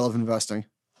holy grail of investing.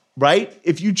 Right?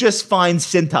 If you just find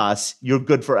Cintas, you're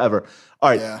good forever. All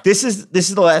right. Yeah. This is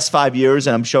the last 5 years,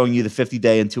 and I'm showing you the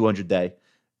 50-day and 200-day.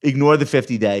 Ignore the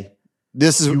 50-day.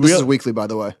 This is weekly, by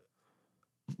the way.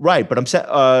 Right, but I'm set.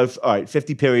 All right,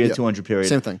 50 period, 200 period.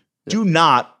 Same thing.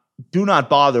 Yeah. Do not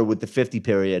bother with the 50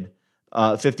 period,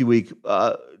 50 week.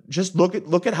 Just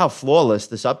look at how flawless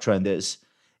this uptrend is,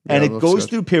 and it goes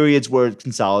through periods where it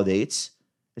consolidates.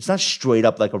 It's not straight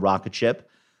up like a rocket ship.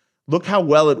 Look how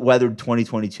well it weathered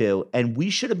 2022, and we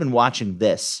should have been watching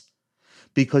this,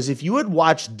 because if you had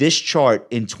watched this chart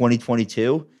in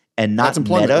 2022 and not That's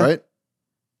employment, Meta, right?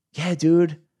 Yeah,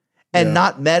 dude, and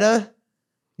not Meta,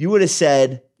 you would have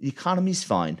said the economy's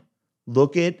fine.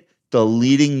 Look at the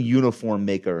leading uniform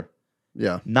maker.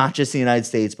 Yeah. Not just the United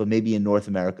States, but maybe in North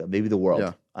America, maybe the world.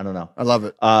 Yeah. I don't know. I love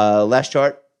it. Last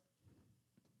chart.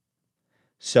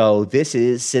 So this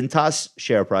is Cintas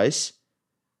share price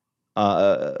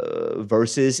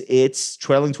versus its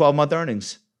trailing 12-month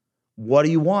earnings. What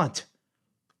do you want?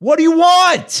 What do you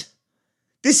want?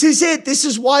 This is it. This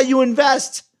is why you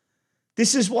invest.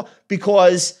 This is why,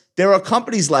 because there are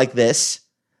companies like this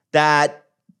that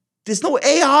there's no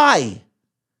AI.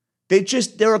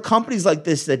 There are companies like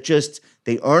this that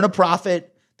they earn a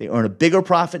profit, they earn a bigger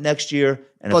profit next year,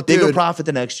 and a bigger profit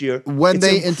the next year. When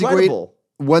they integrate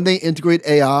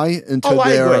AI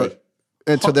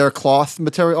into their cloth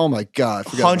material, oh my God.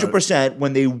 100%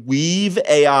 when they weave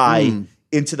AI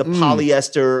into the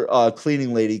polyester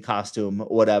cleaning lady costume,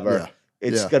 whatever,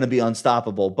 it's going to be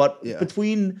unstoppable. But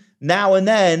between now and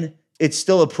then, it's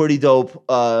still a pretty dope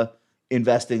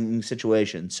investing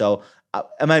situation. So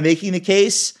am I making the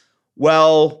case?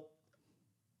 Well,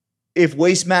 if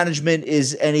waste management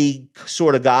is any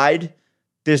sort of guide,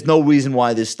 there's no reason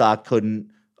why this stock couldn't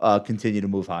continue to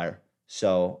move higher.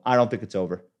 So I don't think it's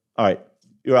over. All right,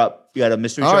 you're up. You got a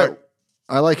mystery chart? Right.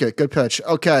 I like it. Good pitch.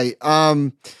 Okay.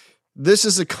 This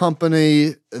is a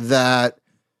company that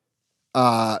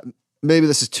maybe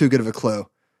this is too good of a clue.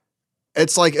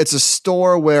 It's like it's a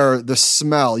store where the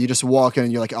smell, you just walk in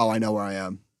and you're like, oh, I know where I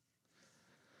am.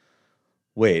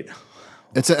 Wait.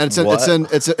 It's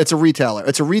a retailer.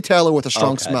 It's a retailer with a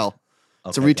strong smell.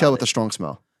 It's a retailer with a strong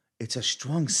smell. It's a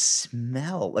strong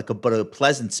smell, but a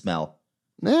pleasant smell.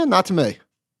 Not to me.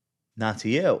 Not to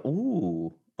you.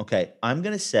 Ooh. Okay. I'm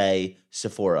gonna say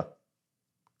Sephora.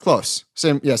 Close.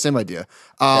 Same idea.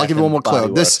 I'll give you one more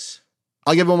clue.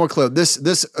 I'll give you one more clue. This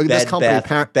company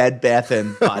Bed Bath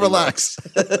and Body relax.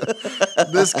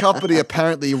 This company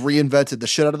apparently reinvented the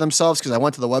shit out of themselves, because I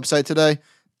went to the website today.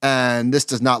 And this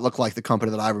does not look like the company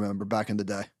that I remember back in the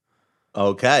day.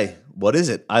 Okay. What is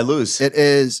it? I lose. It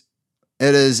is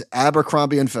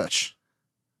Abercrombie and Fitch.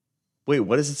 Wait,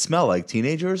 what does it smell like?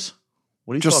 Teenagers?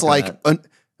 What are you just talking about?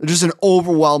 Just an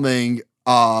overwhelming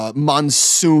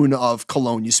monsoon of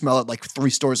cologne. You smell it like 3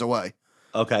 stores away.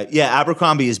 Okay. Yeah,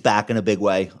 Abercrombie is back in a big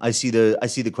way. I see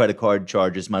the credit card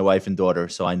charges, my wife and daughter,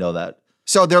 so I know that.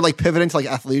 So they're like pivoting to like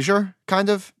athleisure, kind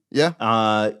of? Yeah.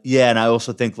 Yeah, and I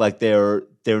also think like they're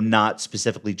not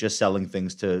specifically just selling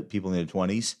things to people in their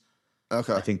 20s.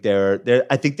 Okay. I think they're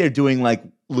doing like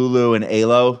Lulu and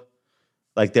Alo,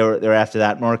 like they're after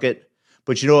that market.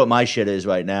 But you know what my shit is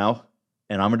right now,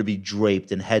 and I'm going to be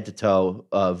draped in head to toe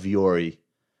Viore.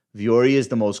 Viore is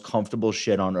the most comfortable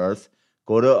shit on earth.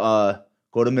 Go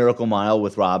to Miracle Mile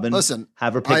with Robin. Listen,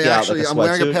 have her pick you out like a sweatsuit. I'm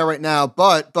wearing a pair right now,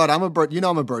 but I'm a bird.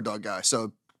 I'm a bird dog guy,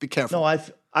 so be careful. No,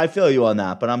 I feel you on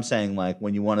that, but I'm saying like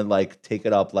when you want to like take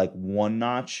it up like one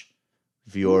notch,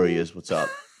 Viore is what's up.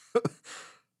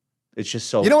 It's just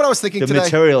so. You know what I was thinking today? The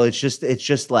material, it's just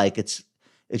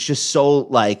so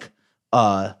like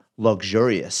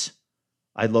luxurious.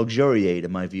 I luxuriate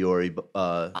in my Viore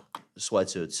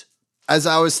sweatsuits. As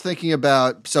I was thinking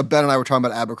about, so Ben and I were talking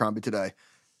about Abercrombie today.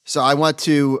 So I went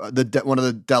to one of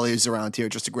the delis around here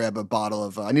just to grab a bottle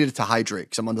of. I needed to hydrate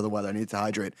because I'm under the weather. I needed to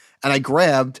hydrate, and I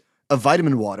grabbed a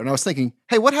vitamin water. And I was thinking,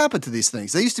 hey, what happened to these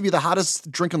things? They used to be the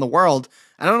hottest drink in the world.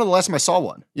 And I don't know the last time I saw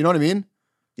one. You know what I mean?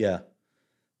 Yeah.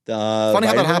 Funny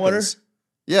how that happens. Water?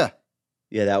 Yeah.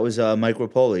 Yeah, that was Mike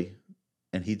Rapoli,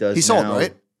 and he does. He sold, now,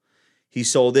 right? He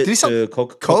sold it to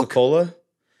Coca-Cola.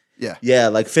 Yeah. Yeah,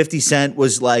 like 50 Cent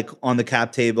was like on the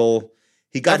cap table.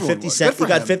 He got Everyone 50 was. Cent. Good for He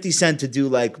got him. 50 Cent to do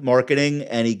like marketing,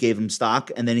 and he gave him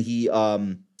stock, and then he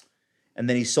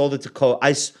sold it to Coke.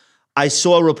 I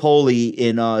saw Rapoli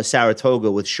in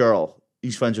Saratoga with Cheryl.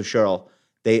 He's friends with Cheryl.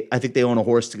 I think they own a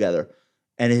horse together.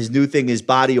 And his new thing is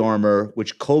Body Armor,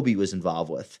 which Kobe was involved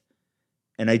with.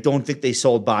 And I don't think they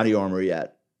sold Body Armor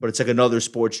yet, but it's like another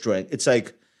sports drink. It's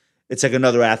like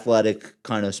another athletic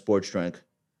kind of sports drink.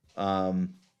 I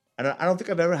don't think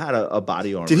I've ever had a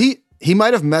Body Armor. Did he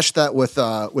might have meshed that with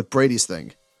Brady's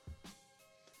thing.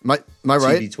 Am I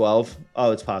right? TB12?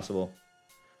 Oh, it's possible.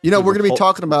 You know, Dude, we're going to be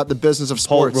talking about the business of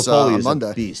sports Rapoli on is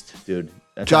Monday. a beast, dude.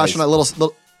 Josh and I,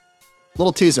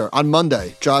 little teaser. On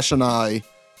Monday, Josh and I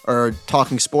are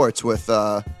talking sports with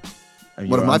one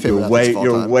of my favorite athletes of all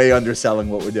You're time. way underselling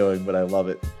what we're doing, but I love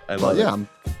it. I love it. Yeah, I'm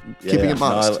keeping it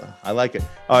modest. No, I like it.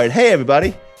 All right. Hey,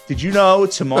 everybody. Did you know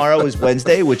tomorrow is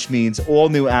Wednesday, which means all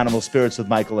new Animal Spirits with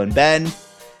Michael and Ben.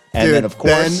 And Dude, then, of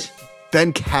course,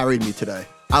 Ben carried me today.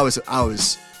 I was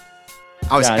half.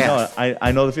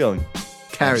 I know the feeling.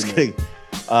 Carried me.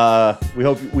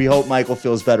 We hope Michael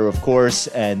feels better, of course,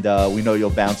 and we know you'll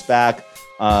bounce back.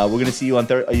 We're gonna see you on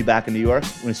Thursday. Are you back in New York?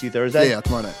 We're gonna see you Thursday. Yeah,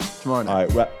 tomorrow night. All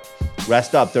right,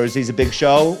 rest up. Thursday's a big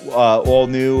show. All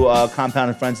new Compound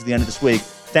and Friends at the end of this week.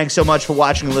 Thanks so much for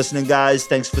watching and listening, guys.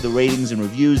 Thanks for the ratings and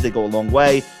reviews. They go a long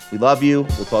way. We love you.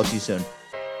 We'll talk to you soon.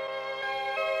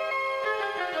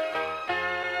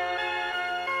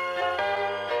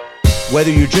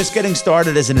 Whether you're just getting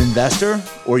started as an investor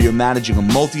or you're managing a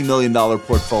multi-million-dollar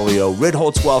portfolio,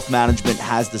 Ritholtz Wealth Management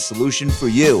has the solution for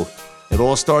you. It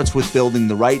all starts with building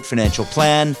the right financial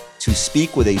plan. To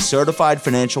speak with a certified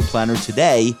financial planner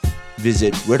today,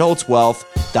 visit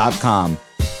ritholtzwealth.com.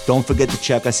 Don't forget to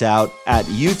check us out at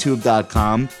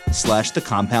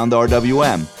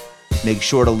youtube.com/thecompoundrwm. Make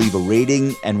sure to leave a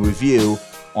rating and review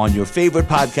on your favorite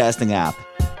podcasting app.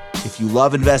 If you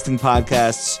love investing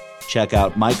podcasts, check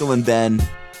out Michael and Ben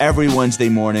every Wednesday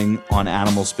morning on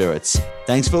Animal Spirits.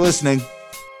 Thanks for listening.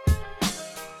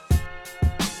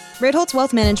 Ritholtz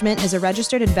Wealth Management is a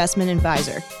registered investment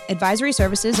advisor. Advisory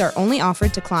services are only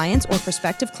offered to clients or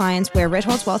prospective clients where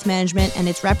Ritholtz Wealth Management and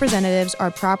its representatives are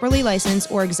properly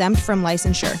licensed or exempt from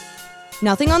licensure.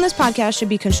 Nothing on this podcast should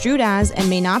be construed as and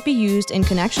may not be used in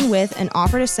connection with an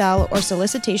offer to sell or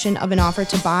solicitation of an offer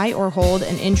to buy or hold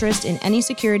an interest in any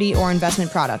security or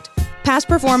investment product. Past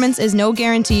performance is no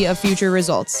guarantee of future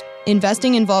results.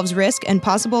 Investing involves risk and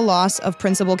possible loss of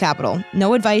principal capital.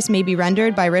 No advice may be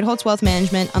rendered by Ritholtz Wealth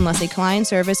Management unless a client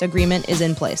service agreement is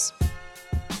in place.